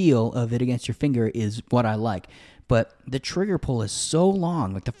feel of it against your finger is what I like. But the trigger pull is so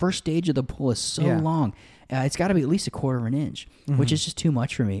long. Like the first stage of the pull is so long. It's got to be at least 1/4 of an inch, which is just too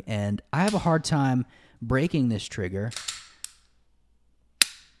much for me. And I have a hard time breaking this trigger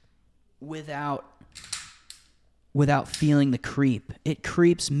without feeling the creep. It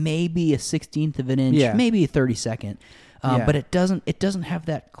creeps maybe 1/16 of an inch, maybe a 32nd. But it doesn't have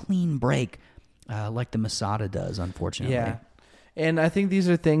that clean break like the Masada does, unfortunately. Yeah, and I think these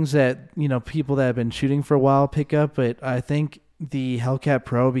are things that people that have been shooting for a while pick up. But I think the Hellcat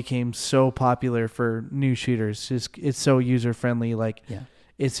Pro became so popular for new shooters. It's so user friendly. Like,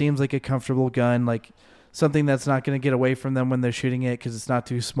 it seems like a comfortable gun, like something that's not going to get away from them when they're shooting it because it's not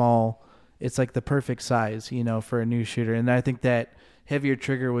too small. It's like the perfect size, for a new shooter. And I think that heavier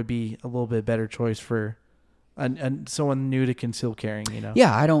trigger would be a little bit better choice for and someone new to concealed carrying,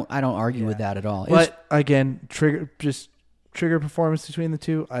 Yeah, I don't argue with that at all. But again, trigger performance between the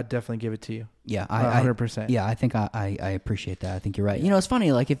two, I'd definitely give it to you. Yeah, 100%. Yeah, I think I appreciate that. I think you're right. It's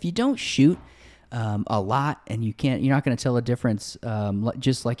funny. Like if you don't shoot a lot and you're not going to tell a difference.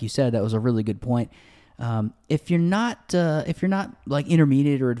 Just like you said, that was a really good point. If you're not like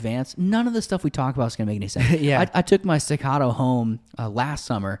intermediate or advanced, none of the stuff we talk about is going to make any sense. Yeah. I took my Staccato home last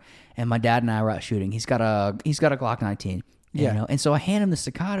summer, and my dad and I were out shooting. He's got a Glock 19. Yeah. And so I hand him the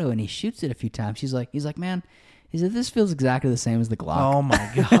Staccato, and he shoots it a few times. He's like, man, he said, this feels exactly the same as the Glock. Oh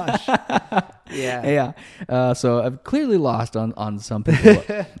my gosh. Yeah. So I've clearly lost on some people,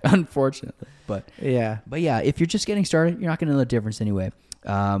 unfortunately. But yeah, if you're just getting started, you're not going to know the difference anyway.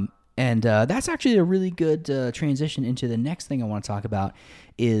 And that's actually a really good transition into the next thing I want to talk about.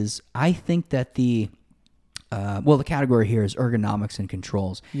 Is I think that the category here is ergonomics and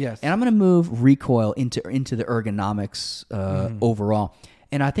controls. Yes. And I'm going to move recoil into the ergonomics overall.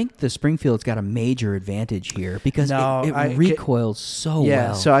 And I think the Springfield's got a major advantage here because it recoils so well.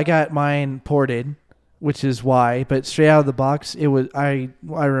 Yeah, so I got mine ported, which is why. But straight out of the box, it was. I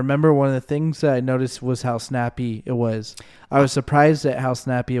remember one of the things that I noticed was how snappy it was. I was surprised at how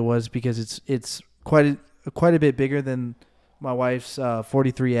snappy it was because it's quite a bit bigger than my wife's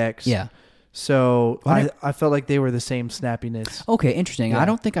 43X. Yeah. So I felt like they were the same snappiness. Okay, interesting. Yeah. I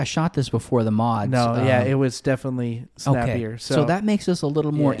don't think I shot this before the mods. No, it was definitely snappier. Okay. So that makes us a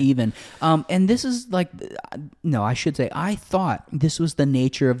little more even. And this is I should say, I thought this was the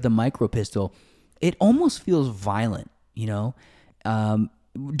nature of the micro pistol. It almost feels violent,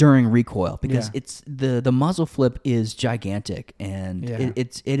 during recoil because it's the muzzle flip is gigantic and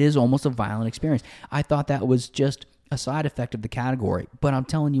it is almost a violent experience. I thought that was just a side effect of the category, but I'm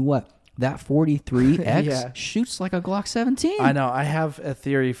telling you what. That 43X shoots like a Glock 17. I know. I have a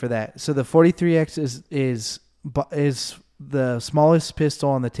theory for that. So the 43X is the smallest pistol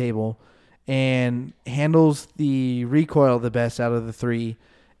on the table and handles the recoil the best out of the three.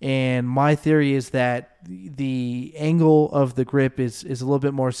 And my theory is that the angle of the grip is a little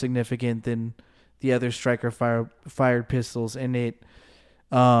bit more significant than the other striker fired pistols, and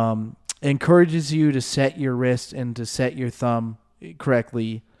encourages you to set your wrist and to set your thumb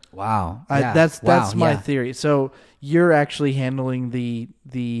correctly. Wow. That's my theory. So you're actually handling the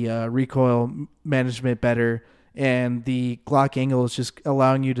recoil management better, and the Glock angle is just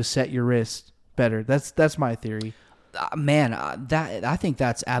allowing you to set your wrist better. That's my theory. I think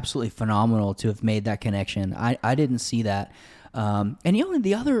that's absolutely phenomenal to have made that connection. I didn't see that. And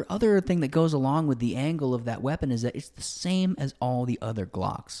the other thing that goes along with the angle of that weapon is that it's the same as all the other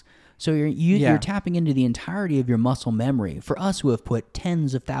Glocks. So you're tapping into the entirety of your muscle memory. For us who have put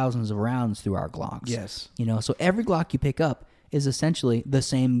tens of thousands of rounds through our Glocks. Yes. So every Glock you pick up is essentially the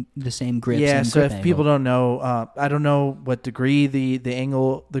same grip. Yeah. Same So grip if angle. people don't know, I don't know what degree the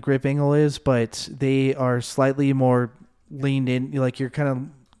grip angle is, but they are slightly more leaned in. Like you're kind of.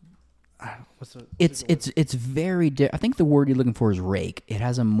 It's very. I think the word you're looking for is rake. It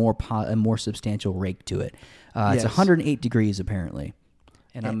has a more substantial rake to it. It's 108 degrees apparently.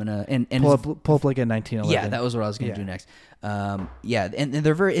 And I'm gonna pull up like a 1911. Yeah, that was what I was gonna do next. And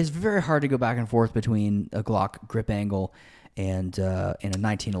it's very hard to go back and forth between a Glock grip angle and a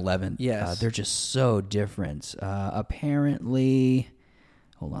 1911. Yes, they're just so different. Apparently,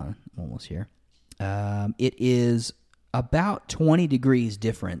 hold on, I'm almost here. It is about 20 degrees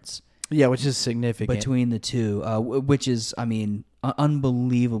difference. Yeah, which is significant between the two, which is,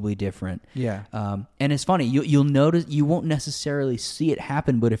 unbelievably different. Yeah. And it's funny, you'll notice, you won't necessarily see it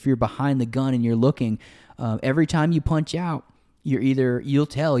happen, but if you're behind the gun and you're looking, every time you punch out, you'll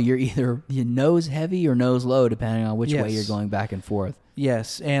tell you're either your nose heavy or nose low, depending on which way you're going back and forth.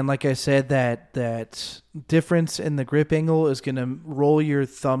 Yes, and like I said, that difference in the grip angle is going to roll your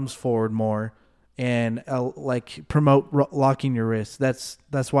thumbs forward more and promote locking your wrist. That's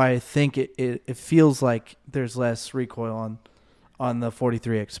why I think it feels like there's less recoil on the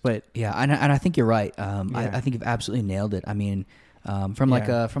 43X. But yeah, and I think you're right. I think you've absolutely nailed it. From a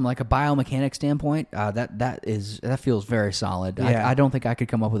biomechanic standpoint, that feels very solid. Yeah. I don't think I could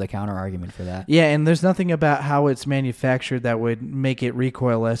come up with a counter argument for that. Yeah, and there's nothing about how it's manufactured that would make it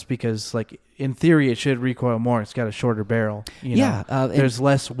recoil less, because in theory it should recoil more. It's got a shorter barrel. There's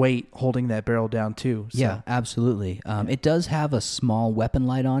less weight holding that barrel down too. So. Yeah, absolutely. It does have a small weapon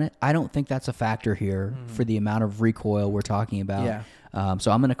light on it. I don't think that's a factor here for the amount of recoil we're talking about. Yeah. So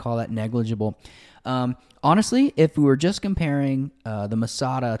I'm going to call that negligible. Honestly, if we were just comparing the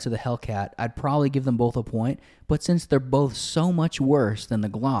Masada to the Hellcat, I'd probably give them both a point. But since they're both so much worse than the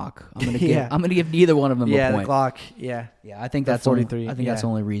Glock, I'm gonna give neither one of them a point. Yeah, the Glock. Yeah, I think the that's 43. That's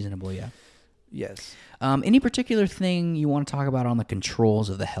only reasonable. Yeah. Yes. Any particular thing you want to talk about on the controls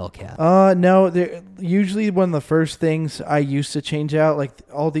of the Hellcat? No. Usually one of the first things I used to change out, like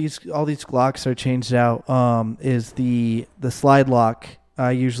all these Glocks are changed out, is the slide lock.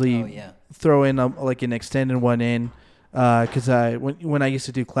 I usually throw in an extended one in, because when I used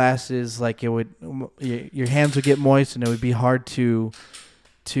to do classes, like your hands would get moist and it would be hard to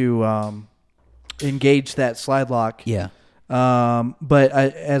engage that slide lock. Yeah. But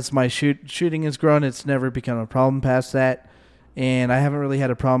as my shooting has grown, it's never become a problem past that, and I haven't really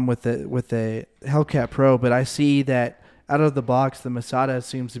had a problem with the Hellcat Pro. But I see that out of the box, the Masada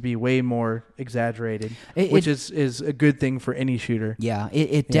seems to be way more exaggerated, which is a good thing for any shooter. Yeah,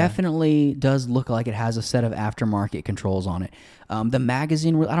 it definitely does look like it has a set of aftermarket controls on it. The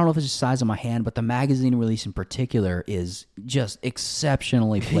magazine, I don't know if it's the size of my hand, but the magazine release in particular is just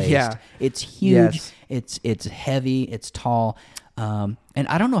exceptionally placed. Yeah. It's huge, Yes. it's heavy, it's tall, and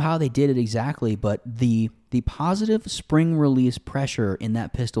I don't know how they did it exactly, but the positive spring release pressure in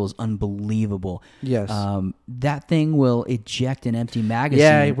that pistol is unbelievable. Yes. That thing will eject an empty magazine.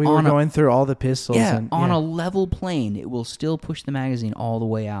 Yeah, we were going through all the pistols. Yeah, on a level plane, it will still push the magazine all the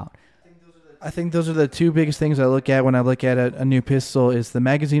way out. I think those are the two biggest things I look at when I look at a new pistol, is the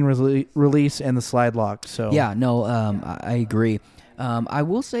magazine release and the slide lock. So yeah, no, I agree. I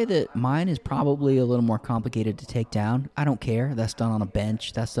will say that mine is probably a little more complicated to take down. I don't care. That's done on a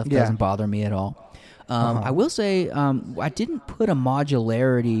bench. That stuff doesn't bother me at all. I will say I didn't put a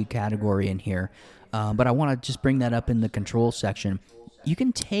modularity category in here, but I want to just bring that up in the control section. You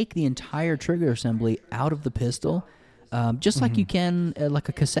can take the entire trigger assembly out of the pistol, just like you can like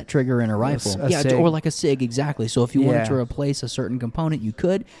a cassette trigger in a rifle. SIG. Or like a SIG, exactly. So if you wanted to replace a certain component, you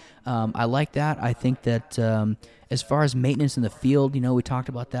could. I like that. I think that as far as maintenance in the field, we talked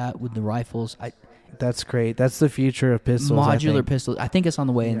about that with the rifles. That's great. That's the future of pistols. Modular pistols. I think it's on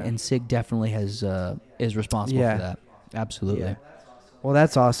the way, and SIG definitely is responsible for that. Absolutely. Yeah. Well,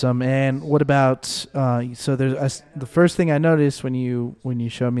 that's awesome. And what about? So there's the first thing I noticed when you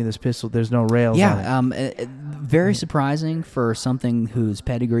showed me this pistol. There's no rails. Yeah. on it. Very surprising for something whose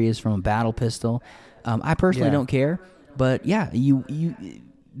pedigree is from a battle pistol. I personally don't care, but yeah,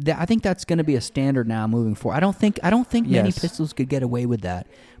 I think that's going to be a standard now moving forward. I don't think many pistols could get away with that,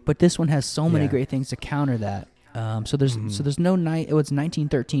 but this one has so many great things to counter that. So there's no it's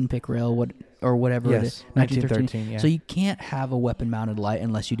 1913 pick rail or whatever it is. 1913. Yeah. So you can't have a weapon mounted light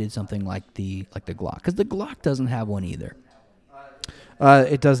unless you did something like the Glock, because the Glock doesn't have one either.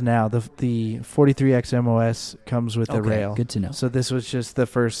 It does now. The 43X MOS comes with the rail. Good to know. So this was just the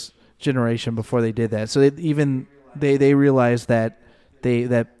first generation before they did that. So they realized that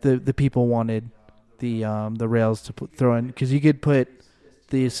the people wanted the rails to throw in, because you could put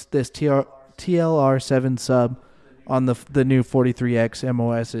this TLR7 sub on the new 43X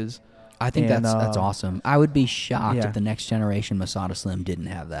MOSs. I think that's awesome. I would be shocked if the next generation Masada Slim didn't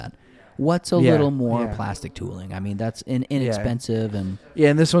have that. What's a little more plastic tooling? I mean, that's inexpensive and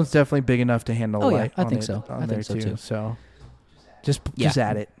and this one's definitely big enough to handle light. I think so. I think so too. So just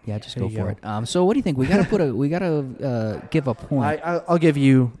add it. Yeah, just go for it. So what do you think? We gotta give a point. I'll give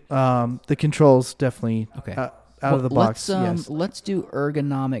you the controls definitely. Okay. Out of the box. Let's do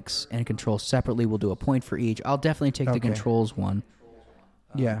ergonomics and controls separately. We'll do a point for each. I'll definitely take the controls one.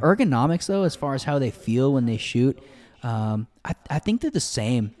 Yeah. Ergonomics, though, as far as how they feel when they shoot, I think they're the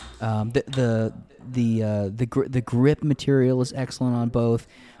same. The grip material is excellent on both.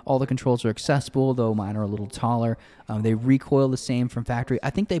 All the controls are accessible, though mine are a little taller. They recoil the same from factory. I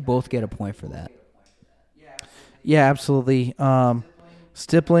think they both get a point for that. Yeah, absolutely.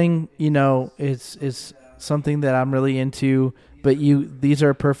 Stippling, is something that I'm really into, but these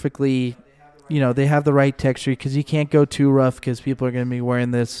are perfectly, they have the right texture, because you can't go too rough, because people are going to be wearing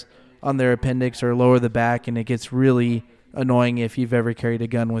this on their appendix or lower the back, and it gets really annoying if you've ever carried a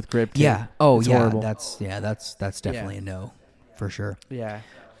gun with grip tape. Yeah. Oh, it's yeah. Horrible. That's definitely a no for sure. Yeah.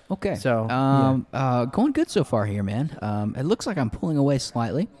 Okay. So going good so far here, man. It looks like I'm pulling away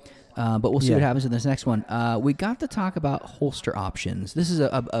slightly. But we'll see what happens in this next one. We got to talk about holster options. This is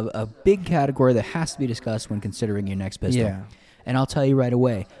a big category that has to be discussed when considering your next pistol. Yeah. And I'll tell you right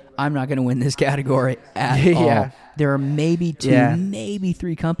away, I'm not going to win this category at all. There are maybe two, maybe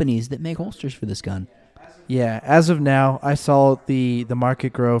three companies that make holsters for this gun. Yeah. As of now, I saw the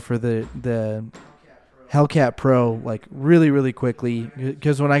market grow for the Hellcat Pro like really, really quickly,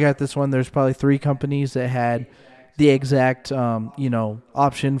 because when I got this one, there's probably three companies that had the exact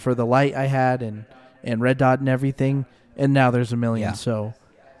option for the light I had and red dot and everything, and now there's a million. Yeah. So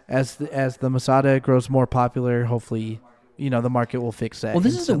as the Masada grows more popular, hopefully the market will fix that. Well,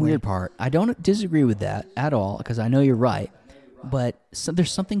 this is the weird part. I don't disagree with that at all, because I know you're right, but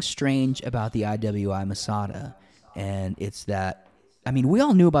there's something strange about the IWI Masada, and it's that, I mean, we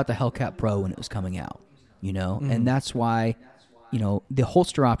all knew about the Hellcat Pro when it was coming out, and that's why the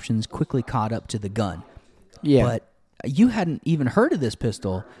holster options quickly caught up to the gun. Yeah. But you hadn't even heard of this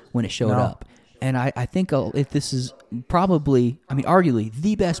pistol when it showed up. And I think if this is probably, arguably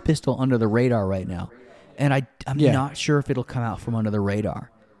the best pistol under the radar right now. And I'm not sure if it'll come out from under the radar,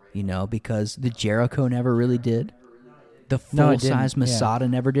 because the Jericho never really did. The full-size Masada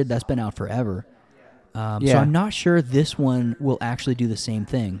never did. That's been out forever. So I'm not sure this one will actually do the same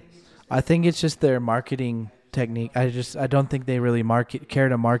thing. I think it's just their marketing technique. I don't think they really care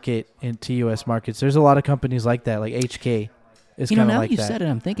to market into U.S. markets. There's a lot of companies like that, like HK is kind of like that. Now you said it,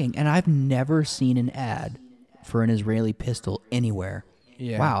 I'm thinking, and I've never seen an ad for an Israeli pistol anywhere.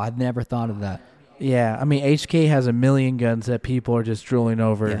 Yeah. Wow, I've never thought of that. Yeah, HK has a million guns that people are just drooling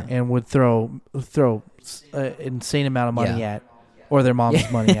over and would throw an insane amount of money at, or their mom's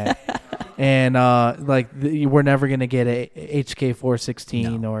money at. And we're never going to get a HK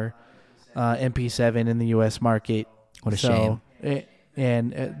 416 or MP7 in the U.S. market. What a shame.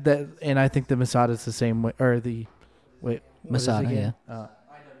 And I think the Masada is the same way, or the Masada,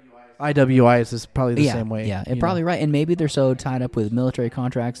 IWI is probably the same way. Yeah, probably right. And maybe they're so tied up with military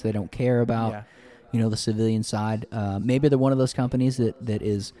contracts they don't care about the civilian side. Maybe they're one of those companies that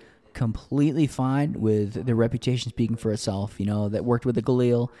is completely fine with their reputation speaking for itself. That worked with the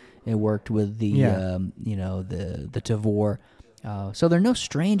Galil, it worked with the the Tavor. So they're no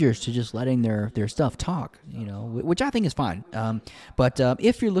strangers to just letting their stuff talk, which I think is fine. But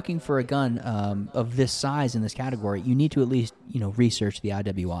if you're looking for a gun of this size in this category, you need to at least research the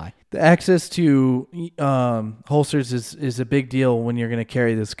IWI. The access to holsters is a big deal when you're going to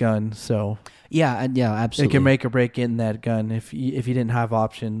carry this gun. So yeah, absolutely. It can make or break getting that gun if you didn't have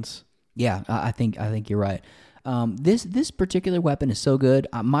options. Yeah, I think you're right. This particular weapon is so good.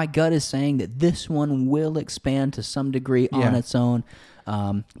 My gut is saying that this one will expand to some degree on its own.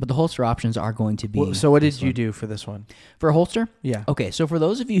 But the holster options are going to be. So what did you do for this one? For a holster? Yeah. Okay, so for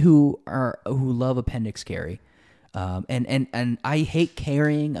those of you who love appendix carry, And I hate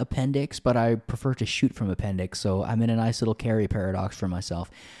carrying appendix, but I prefer to shoot from appendix. So I'm in a nice little carry paradox for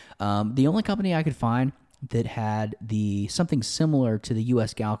myself. The only company I could find that had something similar to the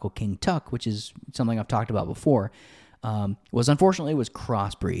U.S. Galco King Tuck, which is something I've talked about before, was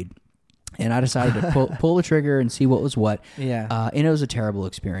Crossbreed. And I decided to pull the trigger and see what was what. Yeah. And it was a terrible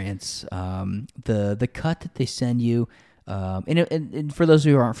experience. The cut that they send you, and for those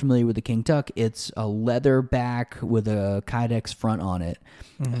who aren't familiar with the King Tuck, it's a leather back with a Kydex front on it.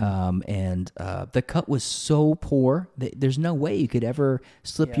 Mm-hmm. And the cut was so poor that there's no way you could ever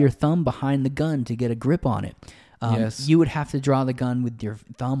slip your thumb behind the gun to get a grip on it. Yes. You would have to draw the gun with your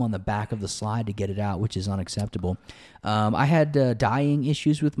thumb on the back of the slide to get it out, which is unacceptable. I had dyeing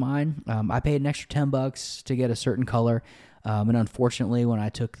issues with mine. I paid an extra $10 to get a certain color. And unfortunately, when I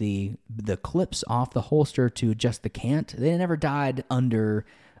took the clips off the holster to adjust the cant, they never dyed under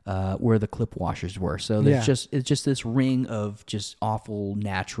where the clip washers were. So it's just this ring of just awful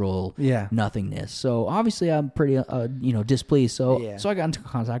natural nothingness. So obviously, I'm pretty displeased. So I got into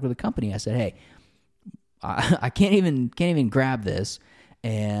contact with the company. I said, hey, I can't even grab this,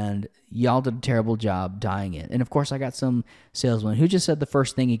 and y'all did a terrible job dyeing it. And of course, I got some salesman who just said the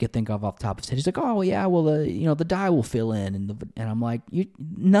first thing he could think of off the top of his head. He's like, "Oh yeah, well the dye will fill in," and I'm like,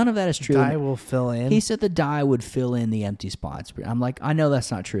 none of that is true. Dye will fill in. He said the dye would fill in the empty spots. I'm like, I know that's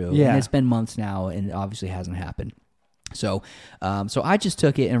not true. Yeah, and it's been months now, and it obviously hasn't happened. So I just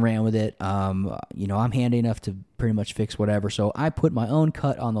took it and ran with it. I'm handy enough to pretty much fix whatever. So I put my own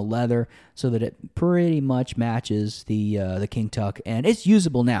cut on the leather so that it pretty much matches the King Tuck, and it's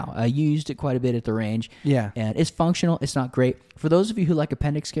usable now. I used it quite a bit at the range. Yeah, and it's functional. It's not great for those of you who like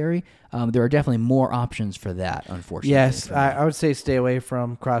appendix carry. There are definitely more options for that. Unfortunately, yes, I would say stay away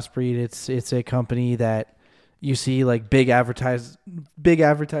from Crossbreed. It's a company that you see like big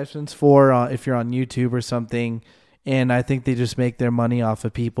advertisements for if you're on YouTube or something. And I think they just make their money off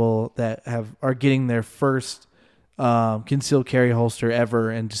of people that are getting their first concealed carry holster ever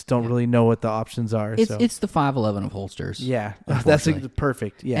and just don't really know what the options are. It's the 511 of holsters. Yeah, that's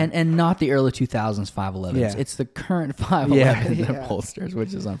perfect. Yeah, and not the early 2000s 511s. Yeah. It's the current 511 of holsters,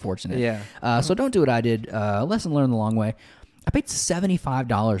 which is unfortunate. Yeah. So don't do what I did. Lesson learned the long way. I paid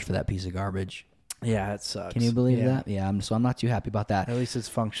 $75 for that piece of garbage. Yeah, it sucks. Can you believe that? Yeah, so I'm not too happy about that. At least it's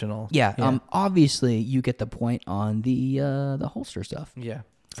functional. Yeah. Obviously, you get the point on the holster stuff. Yeah.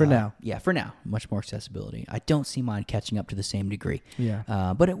 For now. Yeah, for now. Much more accessibility. I don't see mine catching up to the same degree.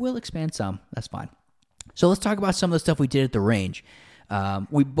 Yeah. But it will expand some. That's fine. So let's talk about some of the stuff we did at the range.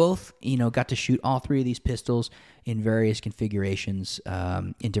 We both, got to shoot all three of these pistols in various configurations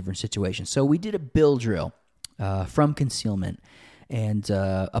in different situations. So we did a bill drill from concealment. And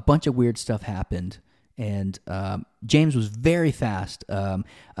a bunch of weird stuff happened, and James was very fast.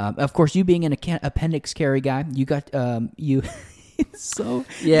 Of course, you being an appendix carry guy, you got you. So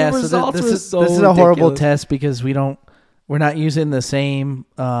yeah, the results were so this is a horrible test because we're not using the same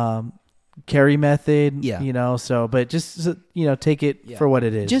carry method. Yeah. But just take it for what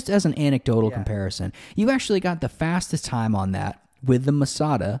it is. Just as an anecdotal comparison, you actually got the fastest time on that with the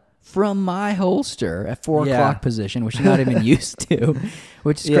Masada from my holster at 4 o'clock position, which you're not even used to,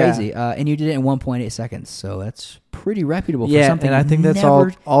 which is crazy. And you did it in 1.8 seconds, so that's pretty reputable for something. And I think that's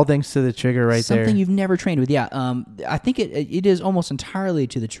all thanks to the trigger right there. Something you've never trained with. Yeah, I think it is almost entirely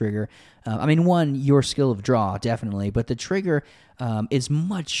to the trigger. One, your skill of draw, definitely, but the trigger is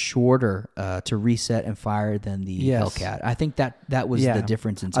much shorter to reset and fire than the Hellcat. I think that was the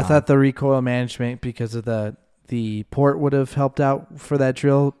difference in time. I thought the recoil management, because of the port, would have helped out for that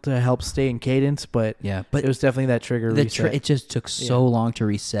drill to help stay in cadence, but it was definitely that trigger reset. It just took so long to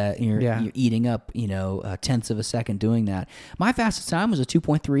reset. And you're eating up, tenths of a second doing that. My fastest time was a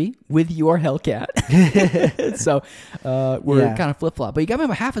 2.3 with your Hellcat. So we're kind of flip flop, but you got me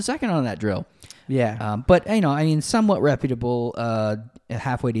about half a second on that drill. Yeah. But somewhat reputable,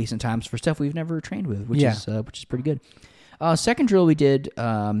 halfway decent times for stuff we've never trained with, which is pretty good. Second drill we did,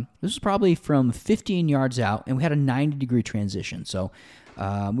 this was probably from 15 yards out, and we had a 90-degree transition. So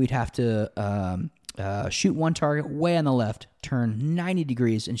we'd have to shoot one target way on the left, turn 90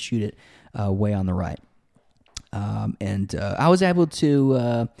 degrees, and shoot it way on the right. I was able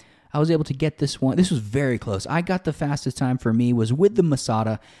to get this one. This was very close. I got the fastest time for me was with the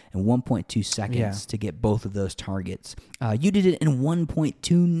Masada in 1.2 seconds to get both of those targets. You did it in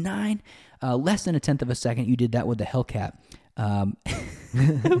 1.29. Less than a tenth of a second. You did that with the Hellcat.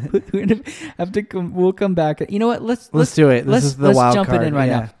 We'll come back. You know what? Let's do it. Let's jump it in right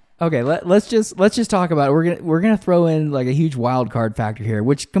now. Okay, let's just talk about it. We're gonna throw in like a huge wild card factor here,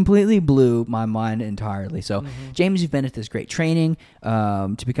 which completely blew my mind entirely. So, James, you've been at this great training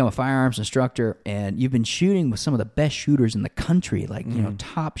to become a firearms instructor, and you've been shooting with some of the best shooters in the country, like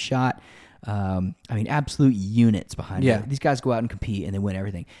top shot. Absolute units behind it. These guys go out and compete, and they win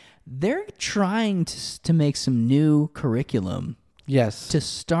everything. They're trying to make some new curriculum. Yes. To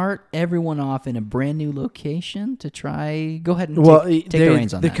start everyone off in a brand new location to try. Go ahead and take the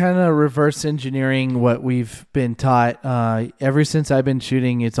reins on that. They're kind of reverse engineering what we've been taught. Ever since I've been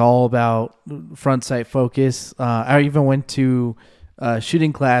shooting, it's all about front sight focus. I even went to a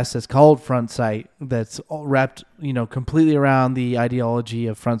shooting class that's called front sight. That's all wrapped, completely around the ideology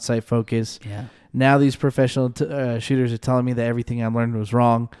of front sight focus. Yeah. Now these professional shooters are telling me that everything I learned was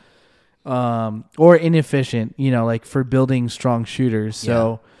wrong. Or inefficient, like for building strong shooters.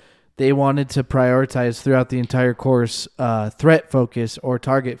 So they wanted to prioritize throughout the entire course, threat focus or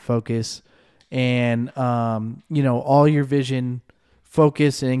target focus, and, all your vision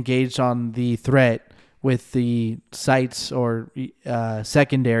focus and engaged on the threat with the sights or,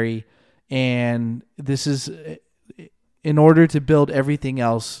 secondary. And this is in order to build everything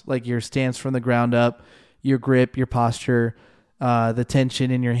else, like your stance from the ground up, your grip, your posture, the tension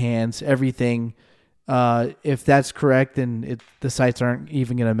in your hands, everything. If that's correct, then the sights aren't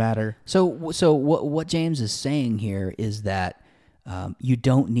even going to matter. So what James is saying here is that you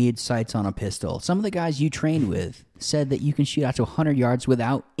don't need sights on a pistol. Some of the guys you trained with said that you can shoot out to 100 yards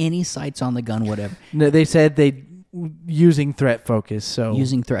without any sights on the gun, whatever. No, they said using threat focus. So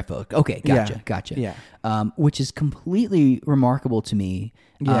using threat focus. Okay, gotcha. Yeah. Which is completely remarkable to me.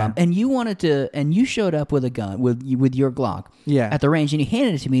 Yeah. And you showed up with a gun with your Glock. Yeah. At the range, and you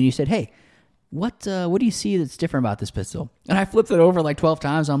handed it to me, and you said, "Hey, what do you see that's different about this pistol?" And I flipped it over like 12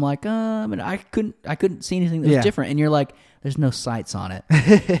 times. I'm like, and I couldn't see anything that was different. And you're like, "There's no sights on it."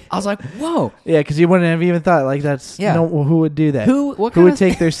 I was like, "Whoa." Yeah, because you wouldn't have even thought like that's who would do that? Who would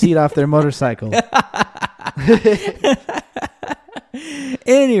take their seat off their motorcycle?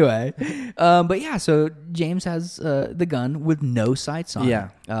 Anyway, so James has the gun with no sights on it.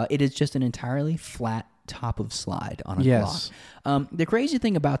 It is just an entirely flat top of slide on a Glock. The crazy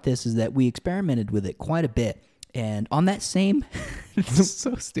thing about this is that we experimented with it quite a bit, and on that same this is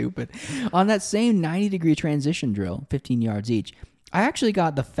so stupid, on that same 90-degree transition drill, 15 yards each, I actually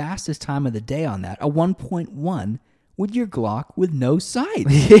got the fastest time of the day on that, a 1.1 with your Glock with no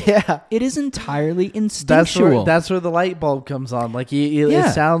sights. Yeah. It is entirely instinctual. That's where the light bulb comes on. Like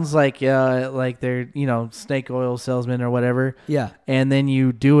it sounds like they're, snake oil salesmen or whatever. Yeah. And then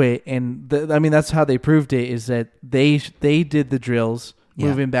you do it. And that's how they proved it, is that they did the drills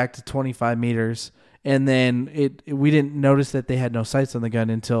moving back to 25 meters. And then we didn't notice that they had no sights on the gun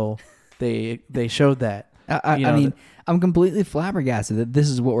until they showed that. I'm completely flabbergasted that this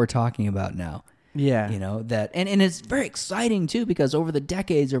is what we're talking about now. Yeah. That, and it's very exciting too, because over the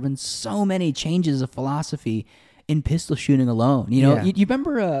decades there have been so many changes of philosophy in pistol shooting alone. You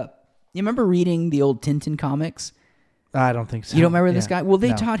remember reading the old Tintin comics? I don't think so. You don't remember this guy? Well,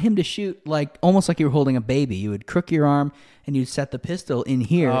 they taught him to shoot like almost like you were holding a baby. You would crook your arm and you'd set the pistol in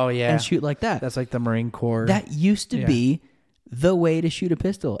here and shoot like that. That's like the Marine Corps. That used to be the way to shoot a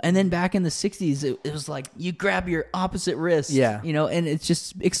pistol. And then back in the 60s, it was like you grab your opposite wrist. Yeah. And it's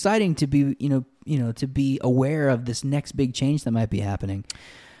just exciting to be, to be aware of this next big change that might be happening.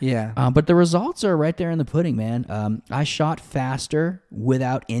 Yeah. But the results are right there in the pudding, man. I shot faster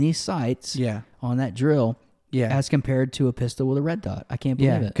without any sights on that drill as compared to a pistol with a red dot. I can't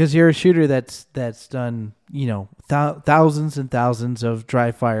believe it. Because you're a shooter that's done, thousands and thousands of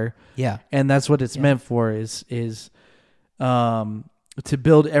dry fire. Yeah. And that's what it's meant for is to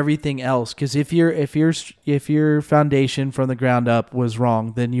build everything else. Because if your foundation from the ground up was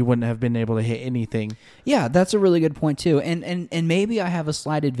wrong, then you wouldn't have been able to hit anything. Yeah, that's a really good point too. And maybe I have a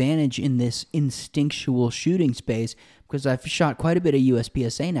slight advantage in this instinctual shooting space because I've shot quite a bit of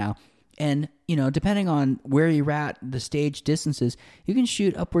USPSA now. And, depending on where you're at, the stage distances, you can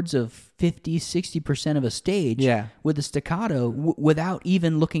shoot upwards of 50, 60% of a stage with a staccato without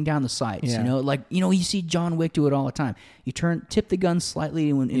even looking down the sights. Yeah. You see John Wick do it all the time. You tip the gun slightly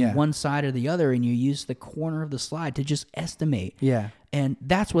in one side or the other, and you use the corner of the slide to just estimate. Yeah. And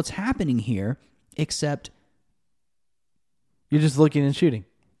that's what's happening here, except you're just looking and shooting.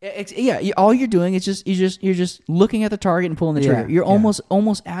 All you're doing is you're just looking at the target and pulling the trigger. You're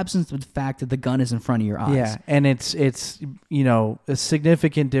almost absent of the fact that the gun is in front of your eyes. Yeah, and it's a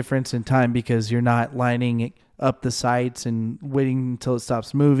significant difference in time because you're not lining up the sights and waiting until it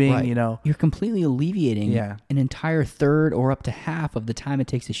stops moving. Right. You know, you're completely alleviating an entire third or up to half of the time it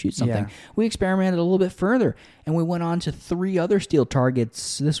takes to shoot something. We experimented a little bit further, and we went on to 3 other steel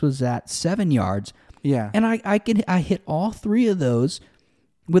targets. This was at 7 yards. Yeah, and I hit all 3 of those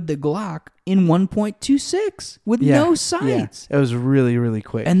with the Glock in 1.26 with no sights. It was really, really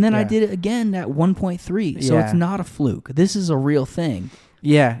quick. And then I did it again at 1.3. So it's not a fluke. This is a real thing.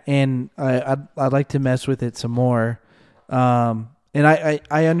 Yeah, and I'd like to mess with it some more. And I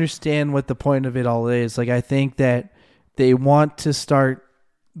understand what the point of it all is. Like, I think that they want to start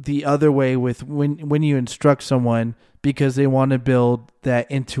the other way with when you instruct someone, because they want to build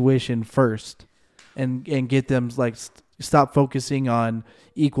that intuition first and get them like stop focusing on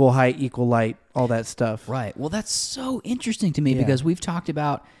equal height, equal light, all that stuff. Right. Well, that's so interesting to me because we've talked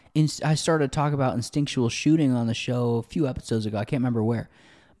about, I started to talk about instinctual shooting on the show a few episodes ago. I can't remember where.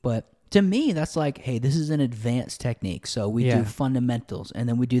 But to me, that's like, hey, this is an advanced technique. So we do fundamentals, and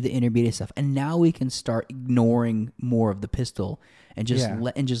then we do the intermediate stuff. And now we can start ignoring more of the pistol and just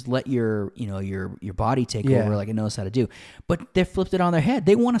let your body take over like it knows how to do. But they flipped it on their head.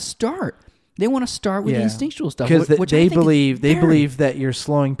 They want to start. They want to start with the instinctual stuff, because they believe that you're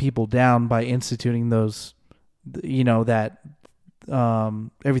slowing people down by instituting those, that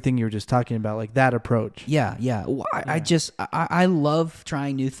everything you were just talking about, like that approach. Well, I love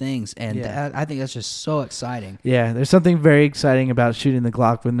trying new things, and I think that's just so exciting. Yeah, there's something very exciting about shooting the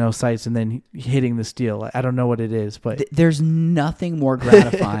Glock with no sights and then hitting the steel. I don't know what it is, but there's nothing more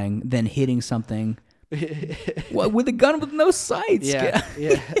gratifying than hitting something with a gun with no sights.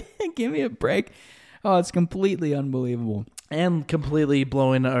 Give me a break. Oh, it's completely unbelievable. And completely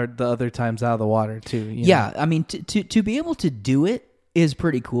blowing the other times out of the water too. I mean, to be able to do it is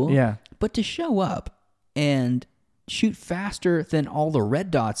pretty cool. Yeah. But to show up and shoot faster than all the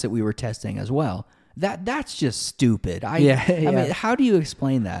red dots that we were testing as well, that's just stupid. I mean, how do you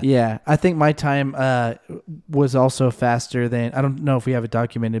explain that? Yeah, I think my time was also faster than, I don't know if we have it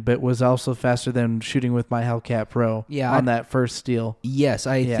documented, but was also faster than shooting with my Hellcat Pro on that first steel. Yes,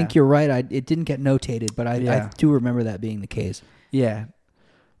 I think you're right. It didn't get notated, but I do remember that being the case. Yeah.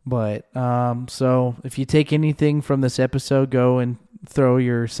 But so if you take anything from this episode, go and throw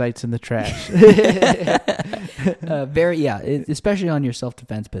your sights in the trash. Especially on your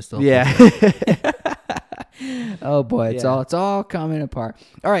self-defense pistol. Yeah. Oh boy, it's all coming apart.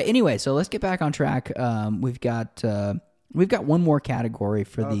 All right, anyway, so let's get back on track. We've got one more category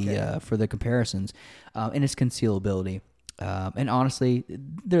for the comparisons, and it's concealability. And honestly,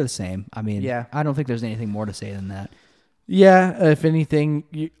 they're the same. I mean, I don't think there's anything more to say than that. Yeah, if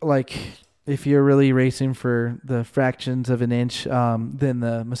anything, if you're really racing for the fractions of an inch, then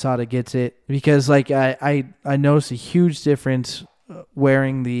the Masada gets it, because I noticed a huge difference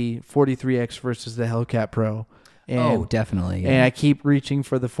wearing the 43X versus the Hellcat Pro. And, definitely. And I keep reaching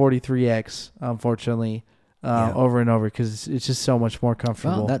for the 43X, unfortunately, over and over, because it's just so much more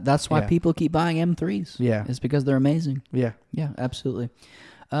comfortable. Well, that's why people keep buying M3s. Yeah. It's because they're amazing. Yeah. Yeah, absolutely.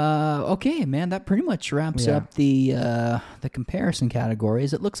 Okay, man, that pretty much wraps up the comparison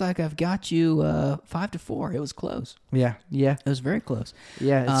categories. It looks like I've got you 5-4. It was close. Yeah. It was very close.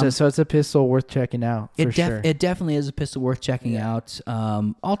 Yeah, so it's a pistol worth checking out. For sure. It definitely is a pistol worth checking out.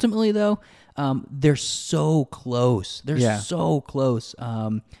 Ultimately, though, they're so close. They're so close.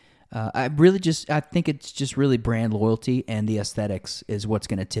 I think it's just really brand loyalty, and the aesthetics is what's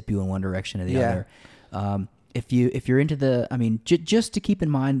going to tip you in one direction or the other. If you're into just to keep in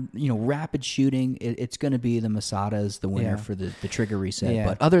mind, rapid shooting, it's going to be the Masada is the winner for the trigger reset. Yeah.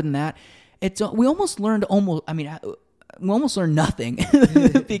 But other than that, we almost learned nothing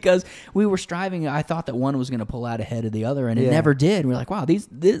because we were striving. I thought that one was going to pull out ahead of the other, and it never did. We're like, wow, this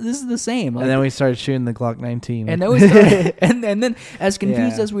is the same. And then we started shooting the Glock 19. And then we started, and then as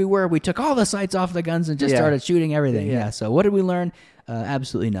confused as we were, we took all the sights off the guns and just started shooting everything. Yeah. So what did we learn?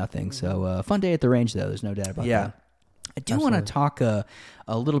 Absolutely nothing. So fun day at the range, though. There's no doubt about that. I do want to talk a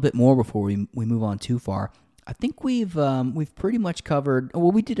little bit more before we move on too far. I think we've pretty much covered.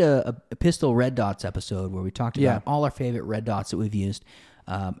 Well, we did a pistol red dots episode where we talked about all our favorite red dots that we've used,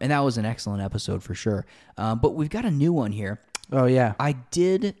 and that was an excellent episode for sure. But we've got a new one here. Oh yeah, I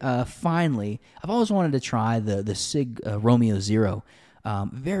did finally. I've always wanted to try the SIG Romeo Zero.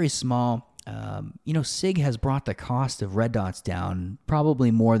 Very small. SIG has brought the cost of red dots down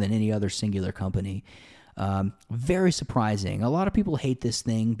probably more than any other singular company. Very surprising. A lot of people hate this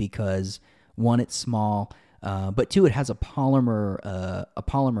thing because, one, it's small, but two, it has a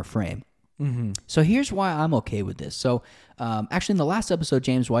polymer frame. Mm-hmm. So here's why I'm okay with this. So actually, in the last episode,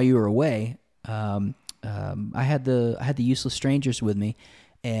 James, while you were away, I had the Useless Strangers with me.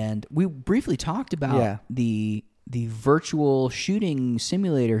 And we briefly talked about the virtual shooting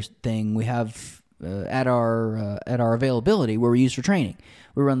simulator thing we have at our availability where we use for training.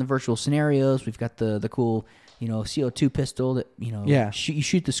 We run the virtual scenarios. We've got the cool CO2 pistol that you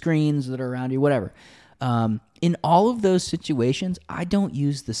shoot the screens that are around you, whatever. In all of those situations, I don't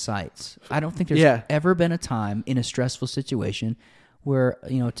use the sights. I don't think there's ever been a time in a stressful situation where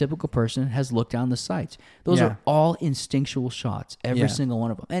a typical person has looked down the sights. Those are all instinctual shots, every single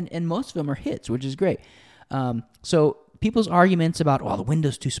one of them, and most of them are hits, which is great. So people's arguments about the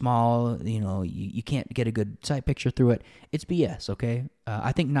window's too small, you can't get a good sight picture through it, it's BS. Okay,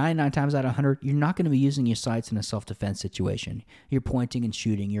 I think 99 times out of 100, you're not going to be using your sights in a self-defense situation. You're pointing and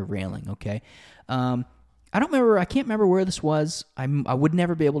shooting, you're railing. Okay. I can't remember where this was. I would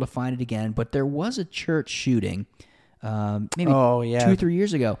never be able to find it again, but there was a church shooting maybe 2 or 3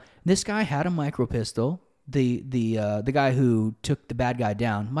 years ago. This guy had a micro pistol. The guy who took the bad guy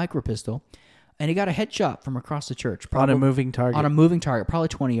down, micro pistol, and he got a headshot from across the church. On a moving target. On a moving target, probably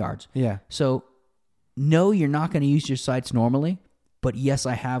 20 yards. Yeah. So, no, you're not going to use your sights normally, but yes,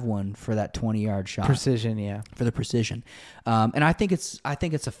 I have one for that 20-yard shot. Precision, yeah. For the precision. And I think it's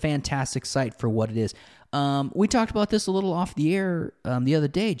a fantastic sight for what it is. We talked about this a little off the air the other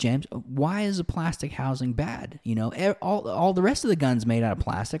day, James. Why is a plastic housing bad? All the rest of the guns made out of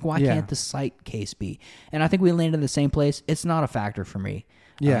plastic. Why can't the sight case be? And I think we landed in the same place. It's not a factor for me.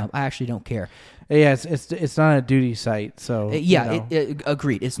 Yeah, I actually don't care. Yeah, it's not a duty sight, so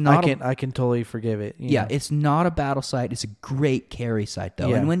agreed. It's not. I can totally forgive it. It's not a battle sight. It's a great carry sight though.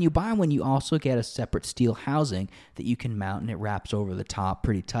 Yeah. And when you buy one, you also get a separate steel housing that you can mount, and it wraps over the top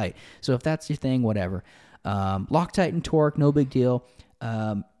pretty tight. So if that's your thing, whatever. Loctite and torque, no big deal.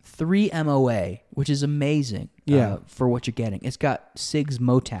 3 MOA, which is amazing. For what you're getting. It's got SIG's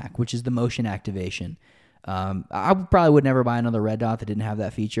MOTAC, which is the motion activation. I probably would never buy another red dot that didn't have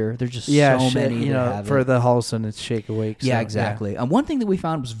that feature. There's just so many. For the Holson, it's shake awake. So, yeah, exactly. One thing that we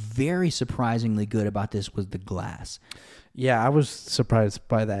found was very surprisingly good about this was the glass. Yeah, I was surprised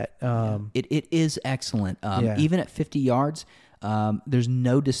by that. It is excellent. Even at 50 yards, there's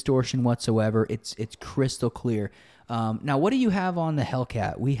no distortion whatsoever. It's crystal clear. Now, what do you have on the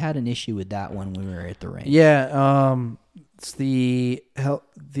Hellcat? We had an issue with that when we were at the range. Yeah, it's the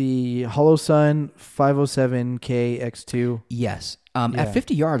Holosun 507K X2. Yes. At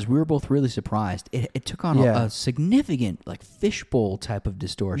 50 yards, we were both really surprised. It took on a significant, fishbowl type of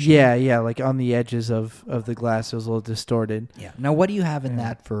distortion. Yeah, like on the edges of the glass, it was a little distorted. Yeah. Now, what do you have in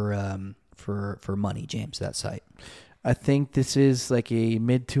that for money, James? That sight? I think this is like a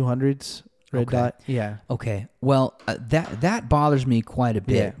mid 200s red dot. Yeah. Okay. Well, that bothers me quite a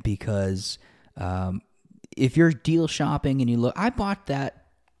bit because if you're deal shopping and you look, I bought that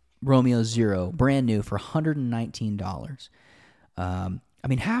Romeo Zero brand new for $119.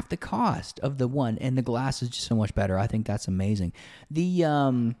 Half the cost of the one, and the glass is just so much better. I think that's amazing.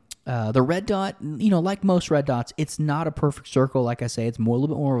 The red dot, like most red dots, it's not a perfect circle. Like I say, it's a little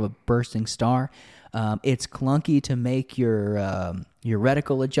bit more of a bursting star. It's clunky to make your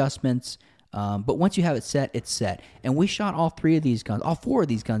reticle adjustments. But once you have it set, it's set. And we shot all 4 of these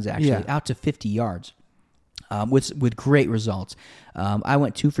guns actually out to 50 yards. With great results. I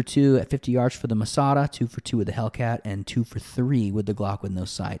went 2 for 2 at 50 yards for the Masada, 2 for 2 with the Hellcat, and 2 for 3 with the Glock with no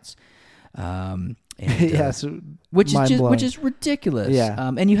sights. Which is ridiculous.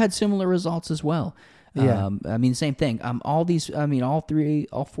 Yeah. And you had similar results as well. Yeah. Same thing. All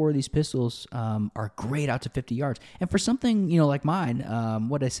 4 of these pistols are great out to 50 yards. And for something like mine,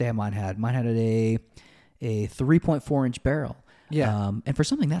 what did I say mine had? Mine had a 3.4 inch barrel. Yeah. And for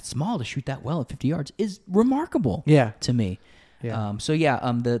something that small to shoot that well at 50 yards is remarkable. To me. Yeah.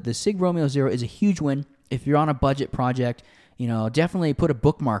 The SIG Romeo Zero is a huge win. If you're on a budget project, definitely put a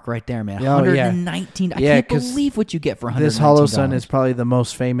bookmark right there, man. $119. I can't believe what you get for $119. This Holosun is probably the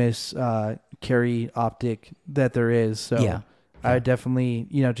most famous carry optic that there is. So I would definitely,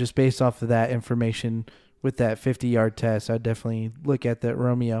 just based off of that information with that 50-yard test, I'd definitely look at that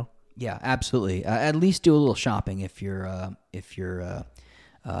Romeo. Yeah, absolutely. At least do a little shopping if you're in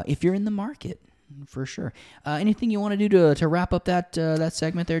the market, for sure. Anything you want to do to wrap up that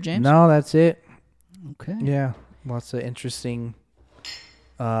segment there, James? No, that's it. Okay. Yeah, lots of interesting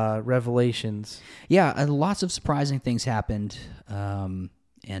revelations. Yeah, lots of surprising things happened.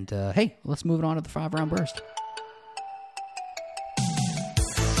 Hey, let's move it on to the 5-round burst.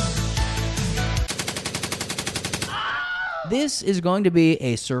 This is going to be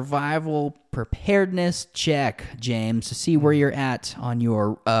a survival preparedness check, James, to see where you're at on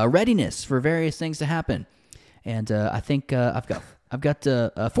your readiness for various things to happen. And I think I've got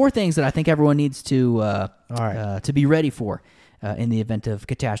 4 things that I think everyone needs to be ready for. in the event of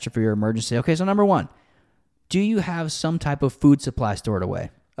catastrophe or emergency. Okay, so number 1, do you have some type of food supply stored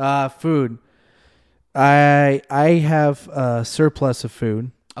away? Food. I have a surplus of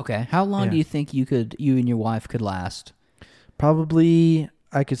food. Okay, how long do you think you and your wife could last? Probably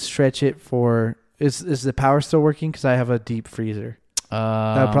I could stretch it for. Is the power still working? Because I have a deep freezer.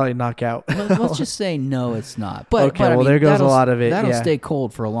 That would probably knock out. Let's just say no, it's not. But okay, well, there goes a lot of it. That'll stay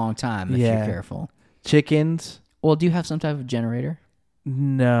cold for a long time if you're careful. Chickens. Well, do you have some type of generator?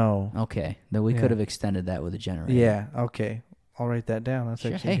 No. Okay, then we could have extended that with a generator. Yeah. Okay, I'll write that down. That's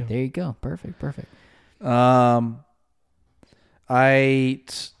sure. actually Hey, there you go. Perfect.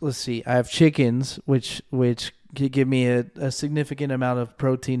 Let's see. I have chickens, which could give me a significant amount of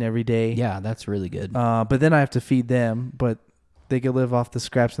protein every day. Yeah, that's really good. But then I have to feed them, but they could live off the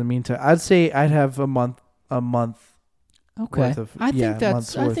scraps in the meantime. I'd say I'd have a month. Okay, worth of, I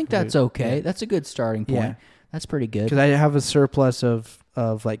think that's okay. Yeah. That's a good starting point. Yeah. That's pretty good. Because I have a surplus of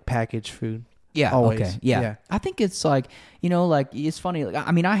like packaged food. Yeah. Always. Okay. Yeah. I think it's like it's funny.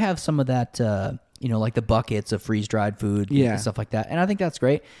 I mean, I have some of that. Like the buckets of freeze-dried food and stuff like that. And I think that's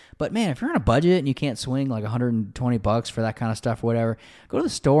great. But, man, if you're on a budget and you can't swing like $120 for that kind of stuff or whatever, go to the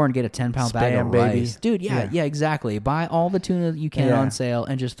store and get a 10-pound bag of rice. Dude, yeah, exactly. Buy all the tuna that you can on sale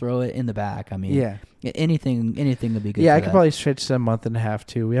and just throw it in the back. I mean, anything would be good Yeah, for I could probably stretch to a month and a half,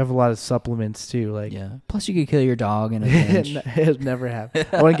 too. We have a lot of supplements, too. Like Plus, you could kill your dog in a pinch. It never happened.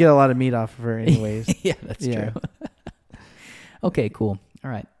 I want to get a lot of meat off of her anyways. Yeah, that's true. Okay, cool.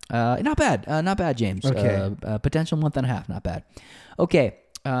 All right. Not bad, James. Okay. Potential month and a half, not bad. Okay.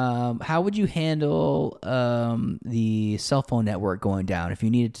 How would you handle the cell phone network going down if you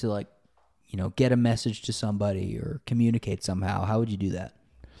needed to get a message to somebody or communicate somehow? How would you do that?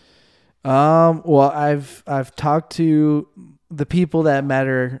 Well, I've talked to the people that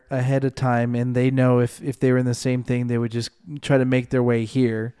matter ahead of time, and they know if they were in the same thing, they would just try to make their way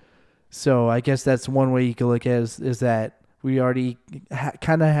here. So I guess that's one way you could look at is that we already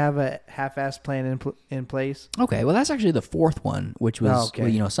kind of have a half-assed plan in place. Okay, well, that's actually the fourth one, which was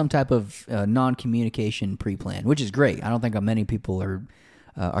some type of non-communication pre-plan, which is great. I don't think many people are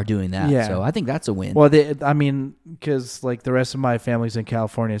doing that. Yeah. So I think that's a win. Well, because like the rest of my family's in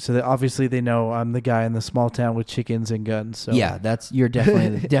California, so obviously they know I'm the guy in the small town with chickens and guns. So yeah, you're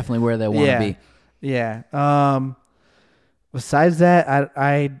definitely where they want to be. Yeah. Besides that,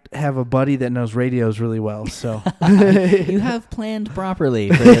 I have a buddy that knows radios really well. So you have planned properly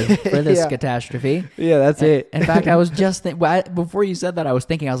for this catastrophe. Yeah, that's it. In fact, I was just before you said that, I was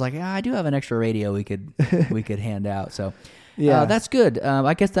thinking, I was like, I do have an extra radio we could hand out. So that's good.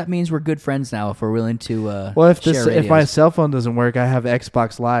 I guess that means we're good friends now if we're willing to. Well, if my cell phone doesn't work, I have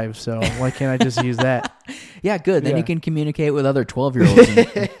Xbox Live. So why can't I just use that? Yeah, good. Then you can communicate with other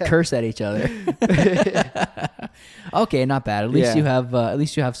 12-year-olds and curse at each other. Okay, not bad. At least you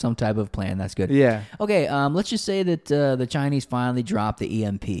have some type of plan. That's good. Yeah. Okay. Let's just say that the Chinese finally dropped the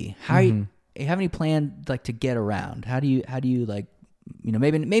EMP. How you have any plan to get around? How do you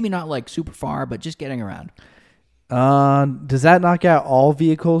maybe not super far, but just getting around? Does that knock out all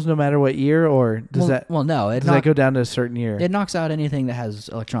vehicles no matter what year, or does that? Well, no. Does that go down to a certain year? It knocks out anything that has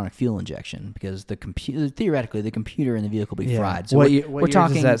electronic fuel injection because theoretically the computer in the vehicle will be fried. So what year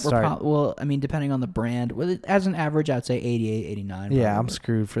does that start? Well, I mean, depending on the brand, as an average, I'd say 88, 89. Probably. Yeah, I'm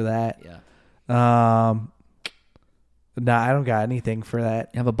screwed for that. Yeah. No, I don't got anything for that.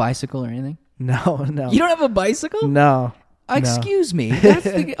 You have a bicycle or anything? No. You don't have a bicycle? No. Excuse me. That's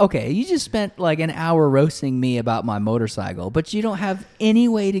okay. You just spent an hour roasting me about my motorcycle, but you don't have any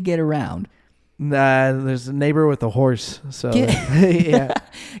way to get around. Nah, there's a neighbor with a horse. So yeah.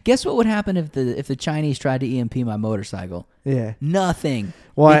 Guess what would happen if the Chinese tried to EMP my motorcycle? Yeah. Nothing.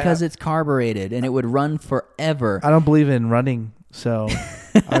 Well, because it's carbureted and it would run forever. I don't believe in running, so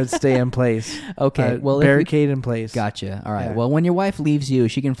I would stay in place. Okay. Barricade in place. Gotcha. All right. Yeah. Well, when your wife leaves you,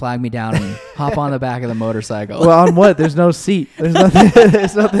 she can flag me down and hop on the back of the motorcycle. Well, on what? There's no seat. There's nothing.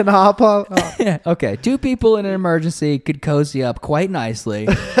 There's nothing to hop on. Oh. Yeah. Okay. 2 people in an emergency could cozy up quite nicely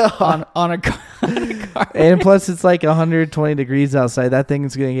on a car. And plus, it's 120 degrees outside. That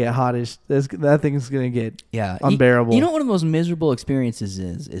thing's gonna get hottish. That thing's gonna get unbearable. You know what one of the most miserable experiences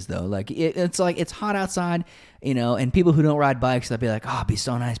is though. It's hot outside. And people who don't ride bikes, they'll be like, "Oh, it'd be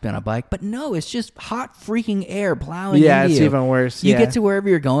so nice to be on a bike." But no, it's just hot freaking air plowing into you. Yeah, it's even worse. You get to wherever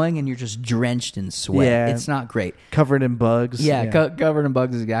you're going, and you're just drenched in sweat. Yeah. It's not great. Covered in bugs. Yeah. Covered in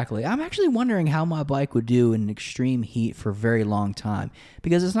bugs, exactly. I'm actually wondering how my bike would do in extreme heat for a very long time.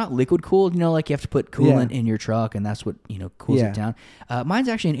 Because it's not liquid cooled. You have to put coolant in your truck, and that's what cools it down. Mine's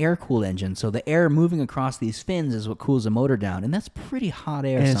actually an air-cooled engine, so the air moving across these fins is what cools the motor down, and that's pretty hot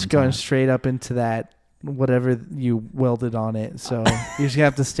air and sometimes. It's going straight up into that whatever you welded on it. So you just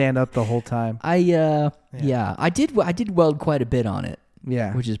have to stand up the whole time. I did weld quite a bit on it.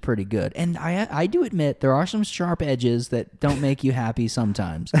 Yeah. Which is pretty good. And I do admit there are some sharp edges that don't make you happy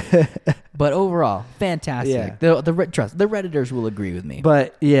sometimes. But overall, fantastic. Yeah. The Redditors will agree with me.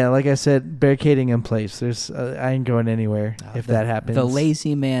 But yeah, like I said, barricading in place. There's I ain't going anywhere if that happens. The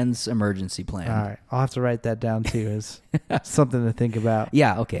lazy man's emergency plan. All right. I'll have to write that down too as something to think about.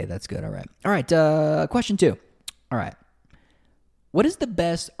 Yeah, okay, that's good. All right. Question 2. All right. What is the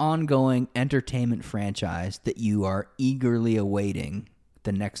best ongoing entertainment franchise that you are eagerly awaiting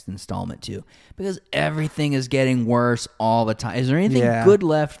the next installment to? Because everything is getting worse all the time. Is there anything good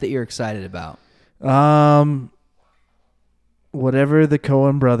left that you're excited about? Whatever the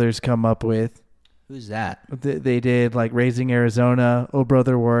Coen brothers come up with. Who's that? They did like Raising Arizona, Oh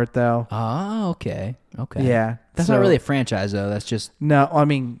Brother Where Art Thou. Oh, okay. Yeah. That's not really a franchise, though. That's just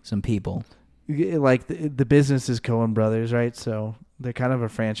some people. Like the business is Coen Brothers, right? So they're kind of a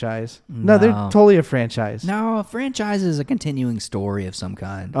franchise. No, they're totally a franchise. No, a franchise is a continuing story of some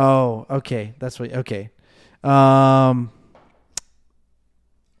kind. Oh, okay. That's what. Okay. I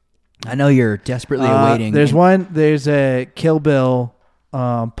know you're desperately awaiting. There's a Kill Bill,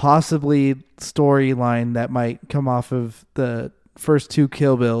 possibly storyline that might come off of the first 2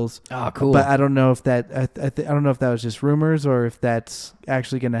 Kill Bills. Oh, cool. But I don't know if that. I don't know if that was just rumors or if that's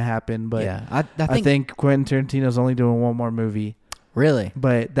actually going to happen. But yeah, I think Quentin Tarantino's only doing one more movie. Really?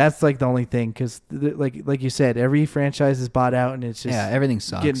 But that's like the only thing because, like you said, every franchise is bought out and it's just everything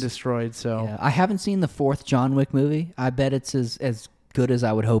sucks, getting destroyed. So I haven't seen the 4th John Wick movie. I bet it's as good as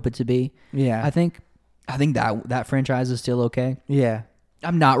I would hope it to be. Yeah, I think that franchise is still okay. Yeah,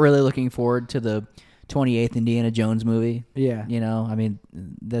 I'm not really looking forward to the 28th Indiana Jones movie. Yeah. You know, I mean,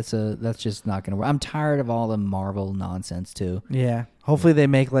 that's just not going to work. I'm tired of all the Marvel nonsense too. Yeah. Hopefully they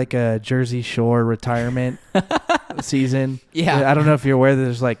make like a Jersey Shore retirement season. Yeah. I don't know if you're aware that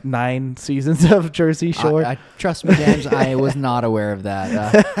there's like 9 seasons of Jersey Shore. Trust me, James, I was not aware of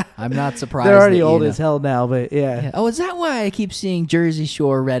that. I'm not surprised. They're already old as hell now, but yeah. Oh, is that why I keep seeing Jersey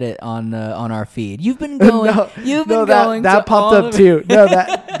Shore Reddit on our feed? You've been going. That popped up too. No,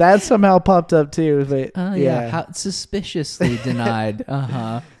 that somehow popped up too. But How suspiciously denied.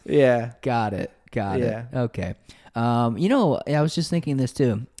 Yeah. Got it. Okay. I was just thinking this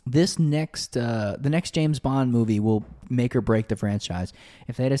too. The next James Bond movie will make or break the franchise.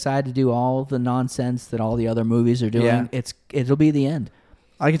 If they decide to do all the nonsense that all the other movies are doing, it'll be the end.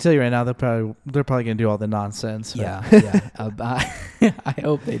 I can tell you right now, they're probably going to do all the nonsense. So. Yeah. I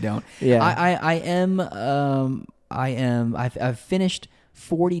hope they don't. Yeah. I've finished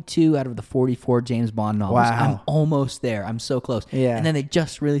 42 out of the 44 James Bond novels. Wow. I'm almost there. I'm so close. Yeah. And then they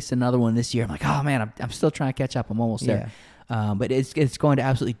just released another one this year. I'm like, oh man, I'm still trying to catch up. I'm almost there. But it's going to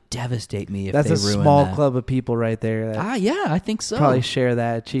absolutely devastate me if they ruin that. That's a small club of people right there. I think so. Probably share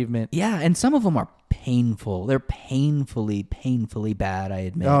that achievement. Yeah, and some of them are painful. They're painfully bad, I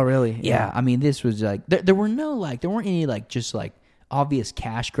admit. Oh, really? Yeah. I mean, this was like there weren't any just obvious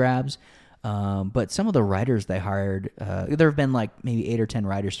cash grabs. But some of the writers they hired, there have been like maybe 8 or 10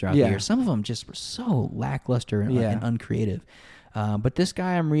 writers throughout the year. Some of them just were so lackluster and uncreative. But this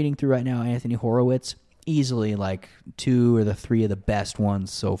guy I'm reading through right now, Anthony Horowitz, easily like 2 or 3 of the best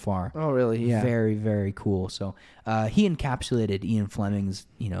ones so far. Oh, really? Yeah. Very, very cool. So he encapsulated Ian Fleming's,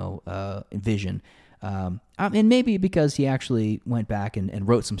 vision. And maybe because he actually went back and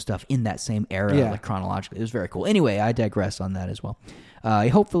wrote some stuff in that same era, like chronologically. It was very cool. Anyway, I digress on that as well.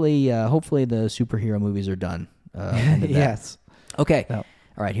 Hopefully the superhero movies are done. Yes. Okay. No.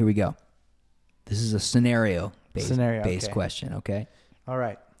 All right, here we go. This is a scenario-based question, okay? All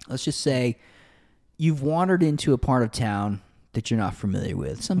right. Let's just say you've wandered into a part of town that you're not familiar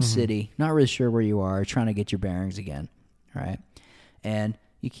with, some city, not really sure where you are, trying to get your bearings again, all right? And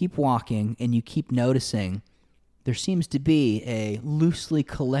you keep walking, and you keep noticing there seems to be a loosely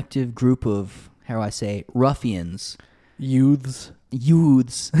collective group of, how do I say, ruffians. Youths.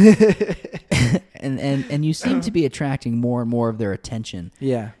 and you seem to be attracting more and more of their attention.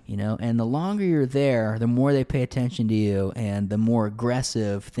 Yeah. And the longer you're there, the more they pay attention to you, and the more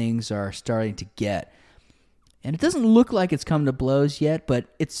aggressive things are starting to get. And it doesn't look like it's come to blows yet, but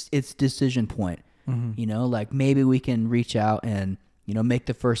it's decision point. Like maybe we can reach out and make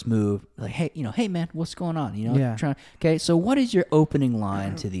the first move. Like, hey man, what's going on? Okay, so what is your opening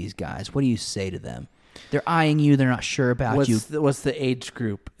line to these guys? What do you say to them? They're eyeing you. They're not sure about you. What's the age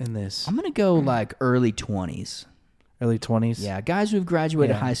group in this? I'm going to go like early 20s. Early 20s? Yeah, guys who've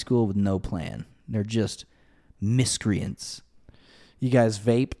graduated high school with no plan. They're just miscreants. You guys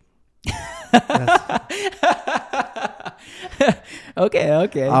vape? Okay.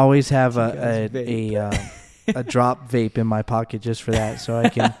 I always have a drop vape in my pocket just for that, so I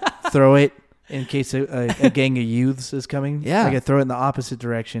can throw it in case a gang of youths is coming. Yeah. I can throw it in the opposite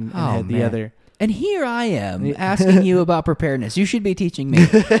direction and hit the other. And here I am asking you about preparedness. You should be teaching me.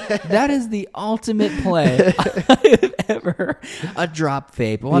 That is the ultimate play I've ever. A drop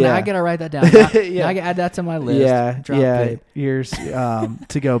vape. Well, now I got to write that down. Now I got to add that to my list. Drop vape. Yours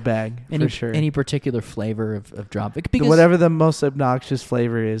to-go bag for sure. Any particular flavor of drop vape? Because whatever the most obnoxious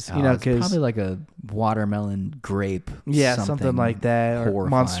flavor is, it's probably like a watermelon grape. Yeah, something like that. Or horrifying.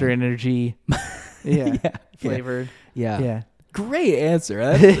 Monster Energy. Flavored. Yeah. Great answer.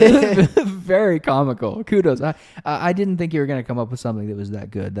 That's very comical. Kudos. I didn't think you were going to come up with something that was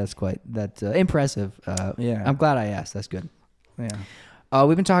that good. That's quite impressive. I'm glad I asked. That's good. Yeah.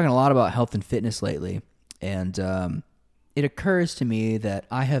 We've been talking a lot about health and fitness lately, and it occurs to me that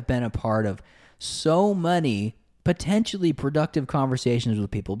I have been a part of so many potentially productive conversations with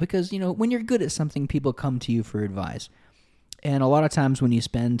people because, when you're good at something, people come to you for advice. And a lot of times when you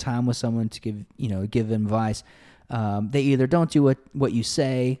spend time with someone to give them advice, they either don't do what you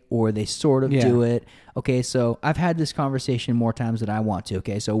say or they sort of do it. Okay, so I've had this conversation more times than I want to.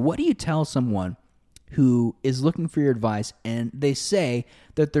 Okay, so what do you tell someone who is looking for your advice and they say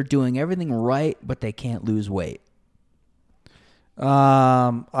that they're doing everything right but they can't lose weight?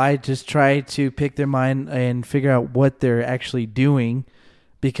 I just try to pick their mind and figure out what they're actually doing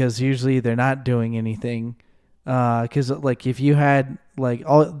because usually they're not doing anything. Because if you had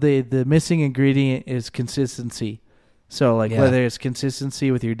all the missing ingredient is consistency. So whether it's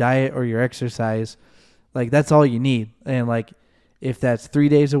consistency with your diet or your exercise, that's all you need. And if that's 3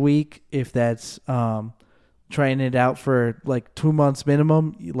 days a week, if that's trying it out for 2 months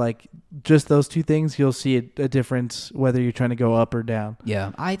minimum, just those two things, you'll see a difference whether you're trying to go up or down.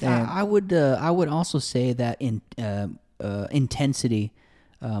 Yeah, I would also say that in intensity.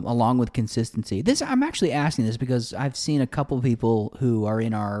 Along with consistency. I'm actually asking this because I've seen a couple of people who are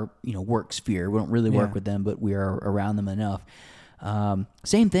in our work sphere. We don't really work with them, but we are around them enough.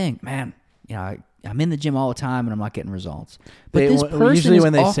 Same thing, man. I'm in the gym all the time and I'm not getting results. But this person usually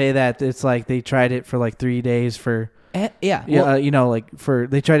when they say that, it's they tried it for 3 days for. They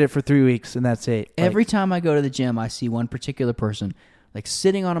tried it for 3 weeks and that's it. Every time I go to the gym, I see one particular person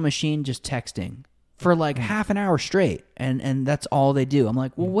sitting on a machine just texting for half an hour straight, and that's all they do. I'm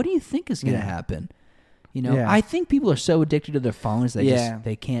like, well, what do you think is going to happen? I think people are so addicted to their phones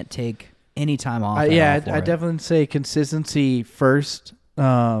they can't take any time off. I definitely say consistency first.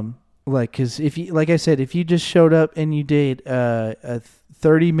 Because if you, like I said, if you just showed up and you did a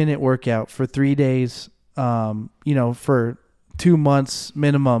 30-minute workout for 3 days, for 2 months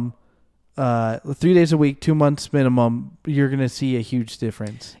minimum. 3 days a week, 2 months minimum, you're going to see a huge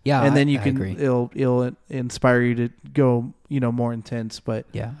difference. Yeah. And then I agree. It'll inspire you to go, more intense, but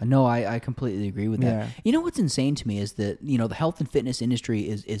yeah, no, I completely agree with that. You know, what's insane to me is that, the health and fitness industry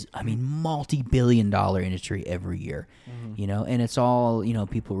is multi-billion-dollar industry every year, and it's all,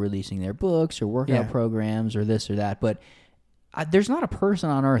 people releasing their books or workout programs or this or that. But there's not a person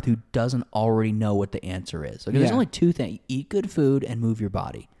on earth who doesn't already know what the answer is. There's only two things: eat good food and move your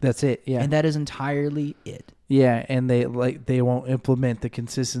body. That's it. Yeah, and that is entirely it. Yeah, and they won't implement the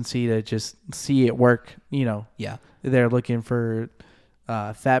consistency to just see it work. Yeah, they're looking for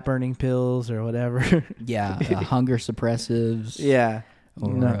fat burning pills or whatever. Yeah, hunger suppressives. Yeah.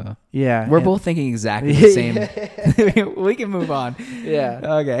 Or, we're both thinking exactly the same. We can move on. Yeah.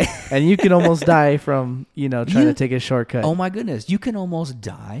 Okay. And you can almost die from trying to take a shortcut. Oh my goodness, you can almost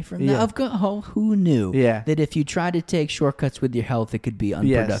die from that. Who knew? Yeah. That if you try to take shortcuts with your health, it could be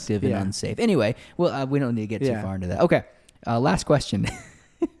unproductive and unsafe. Anyway, well, we don't need to get too far into that. Okay. Last question.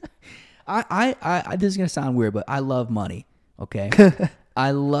 I this is gonna sound weird, but I love money. Okay.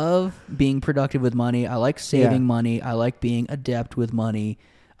 I love being productive with money. I like saving money. I like being adept with money.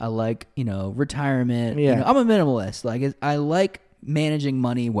 I like, retirement. Yeah. I'm a minimalist. I like managing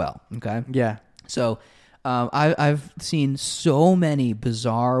money well. Okay. Yeah. So I've seen so many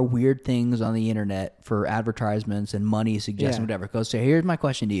bizarre, weird things on the internet for advertisements and money suggestions, whatever. So here's my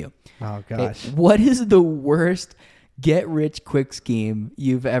question to you. Oh, gosh. Okay, what is the worst get-rich-quick scheme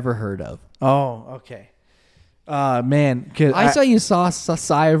you've ever heard of? Oh, okay. Man, I saw you saw a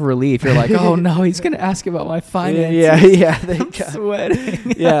sigh of relief. You're like, oh no, he's gonna ask about my finances. Yeah. I'm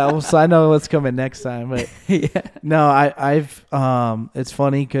sweating. Yeah, well, so I know what's coming next time, but no, I've it's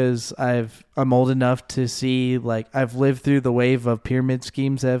funny because I'm old enough to see I've lived through the wave of pyramid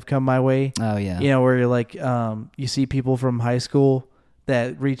schemes that have come my way. Oh yeah, where you're you see people from high school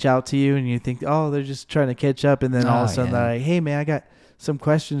that reach out to you and you think, oh, they're just trying to catch up, and then all of a sudden they're like, hey man, I got some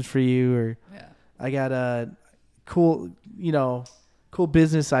questions for you, or I got a cool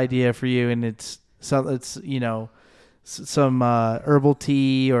business idea for you, and it's some herbal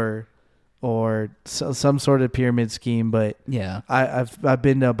tea or some sort of pyramid scheme. But I've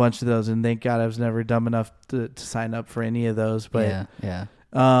been to a bunch of those, and thank God I was never dumb enough to sign up for any of those. But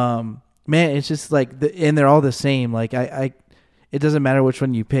man, it's just like and they're all the same. Like it doesn't matter which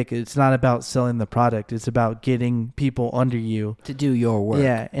one you pick. It's not about selling the product. It's about getting people under you to do your work.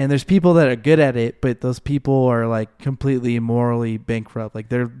 Yeah, and there's people that are good at it, but those people are like completely morally bankrupt. Like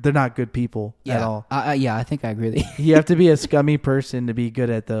they're not good people at all. I think I agree with you. You have to be a scummy person to be good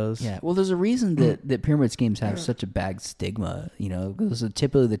at those. Yeah, well, there's a reason that pyramid schemes have such a bad stigma. Those are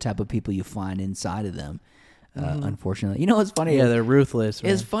typically the type of people you find inside of them. Unfortunately, what's funny? Yeah, they're ruthless.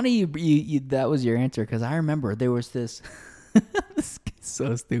 Man. It's funny you that was your answer, because I remember there was this. This is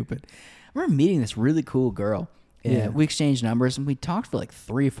so stupid. I remember meeting this really cool girl. We exchanged numbers and we talked for like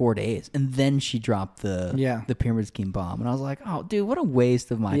 3 or 4 days, and then she dropped the pyramid scheme bomb, and I was like, "Oh, dude, what a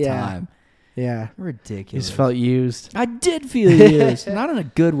waste of my time." Yeah, ridiculous. You just felt used. I did feel used, not in a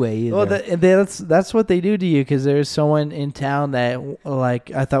good way either. Well, that's what they do to you, because there's someone in town that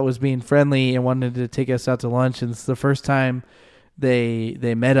like I thought was being friendly and wanted to take us out to lunch, and it's the first time they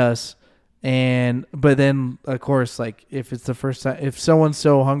met us. But then of course, like if it's the first time, if someone's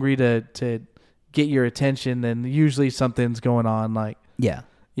so hungry to get your attention, then usually something's going on. Like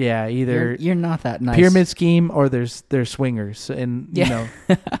either you're not that nice pyramid scheme, or there's swingers, and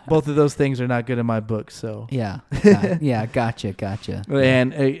both of those things are not good in my book. So gotcha.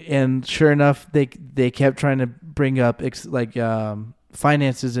 And sure enough, they kept trying to bring up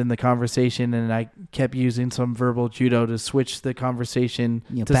finances in the conversation, and I kept using some verbal judo to switch the conversation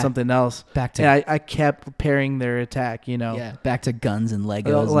to something else. And I kept pairing their attack, back to guns and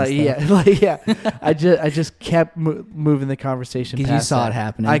Legos. And stuff. I just kept moving the conversation because you saw it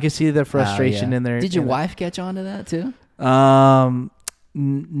happening. I could see the frustration in there. Did your wife catch on to that too? Not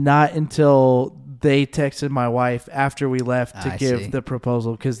until they texted my wife after we left to give the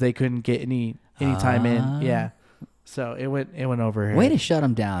proposal, because they couldn't get any time in. Yeah. So it went over here. Way to shut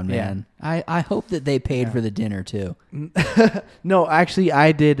them down, man. Yeah. I hope that they paid for the dinner too. No, actually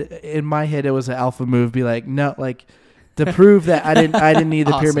I did. In my head it was an alpha move. Be like, no, like to prove that I didn't need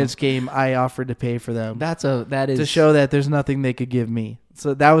the pyramid scheme, I offered to pay for them. That is to show that there's nothing they could give me.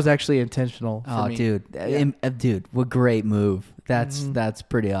 So that was actually intentional for me. Dude, what great move. That's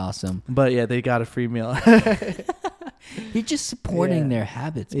pretty awesome. But yeah, they got a free meal. You're just supporting their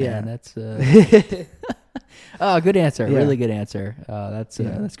habits, man. That's oh, good answer. Yeah. Really good answer.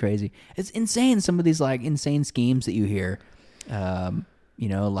 That's crazy. It's insane. Some of these like insane schemes that you hear.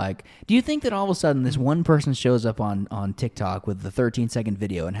 Like, do you think that all of a sudden this one person shows up on TikTok with the 13-second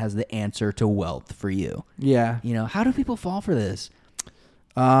video and has the answer to wealth for you? Yeah. How do people fall for this?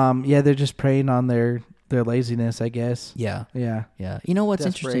 They're just preying on their laziness, I guess. Yeah. Yeah. You know what's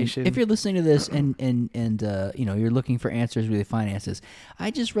interesting? If you're listening to this and you're looking for answers with your finances, I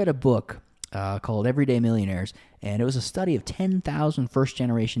just read a book called Everyday Millionaires, and it was a study of 10,000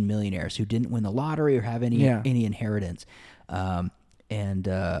 first-generation millionaires who didn't win the lottery or have any inheritance. And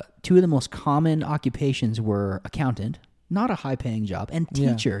two of the most common occupations were accountant, not a high-paying job, and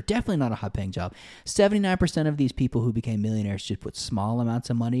teacher, definitely not a high-paying job. 79% of these people who became millionaires just put small amounts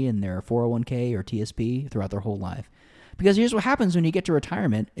of money in their 401k or TSP throughout their whole life. Because here's what happens when you get to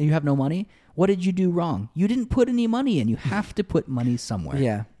retirement and you have no money. What did you do wrong? You didn't put any money in. You have to put money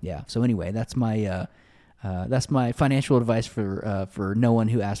somewhere. Yeah. So anyway, that's my financial advice for no one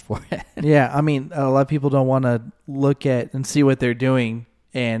who asked for it. Yeah, I mean, a lot of people don't want to look at and see what they're doing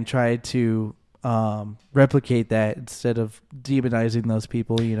and try to replicate that instead of demonizing those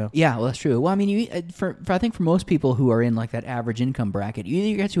people, Yeah, well, that's true. Well, I mean, I think for most people who are in like that average income bracket, you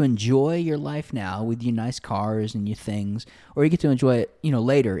either get to enjoy your life now with your nice cars and your things, or you get to enjoy it,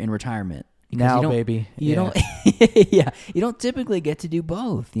 later in retirement. Now, baby. You don't. You don't typically get to do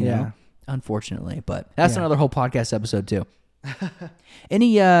both. You know, unfortunately. But that's another whole podcast episode too.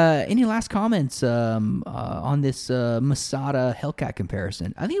 Any last comments on this Masada Hellcat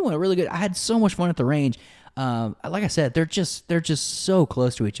comparison? I think it went really good. I had so much fun at the range. Like I said, they're just so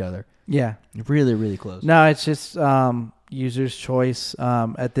close to each other. Yeah, really, really close. No, it's just user's choice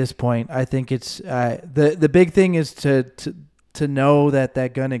at this point. I think it's the big thing is to know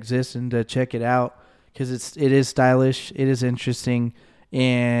that gun exists and to check it out, because it is stylish, it is interesting,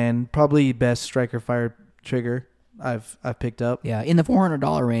 and probably best striker fire trigger I've picked up. Yeah, in the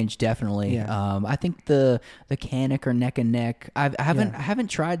 $400 range, definitely. Yeah. I think the Canic are neck and neck. I haven't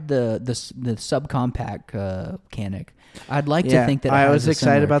tried the subcompact Canic. I'd like to think that I was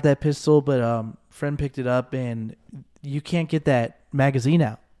excited about that pistol, but friend picked it up, and you can't get that magazine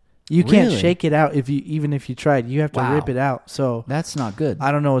out. You can't Really? shake it out even if you tried. You have to Wow. rip it out. So That's not good.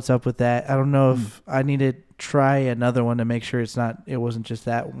 I don't know what's up with that. I don't know if I need to try another one to make sure it wasn't just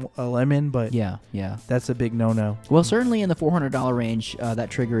that a lemon, but Yeah. that's a big no-no. Well, certainly in the $400 range, that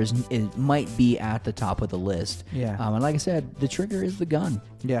trigger it might be at the top of the list. Yeah. And like I said, the trigger is the gun.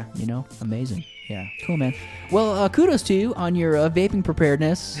 Yeah. Amazing. Yeah. Cool, man. Well, kudos to you on your vaping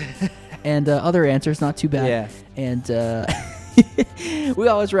preparedness and other answers. Not too bad. Yeah. And we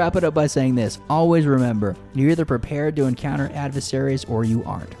always wrap it up by saying this. Always remember, you're either prepared to encounter adversaries or you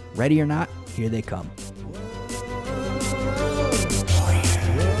aren't. Ready or not, here they come.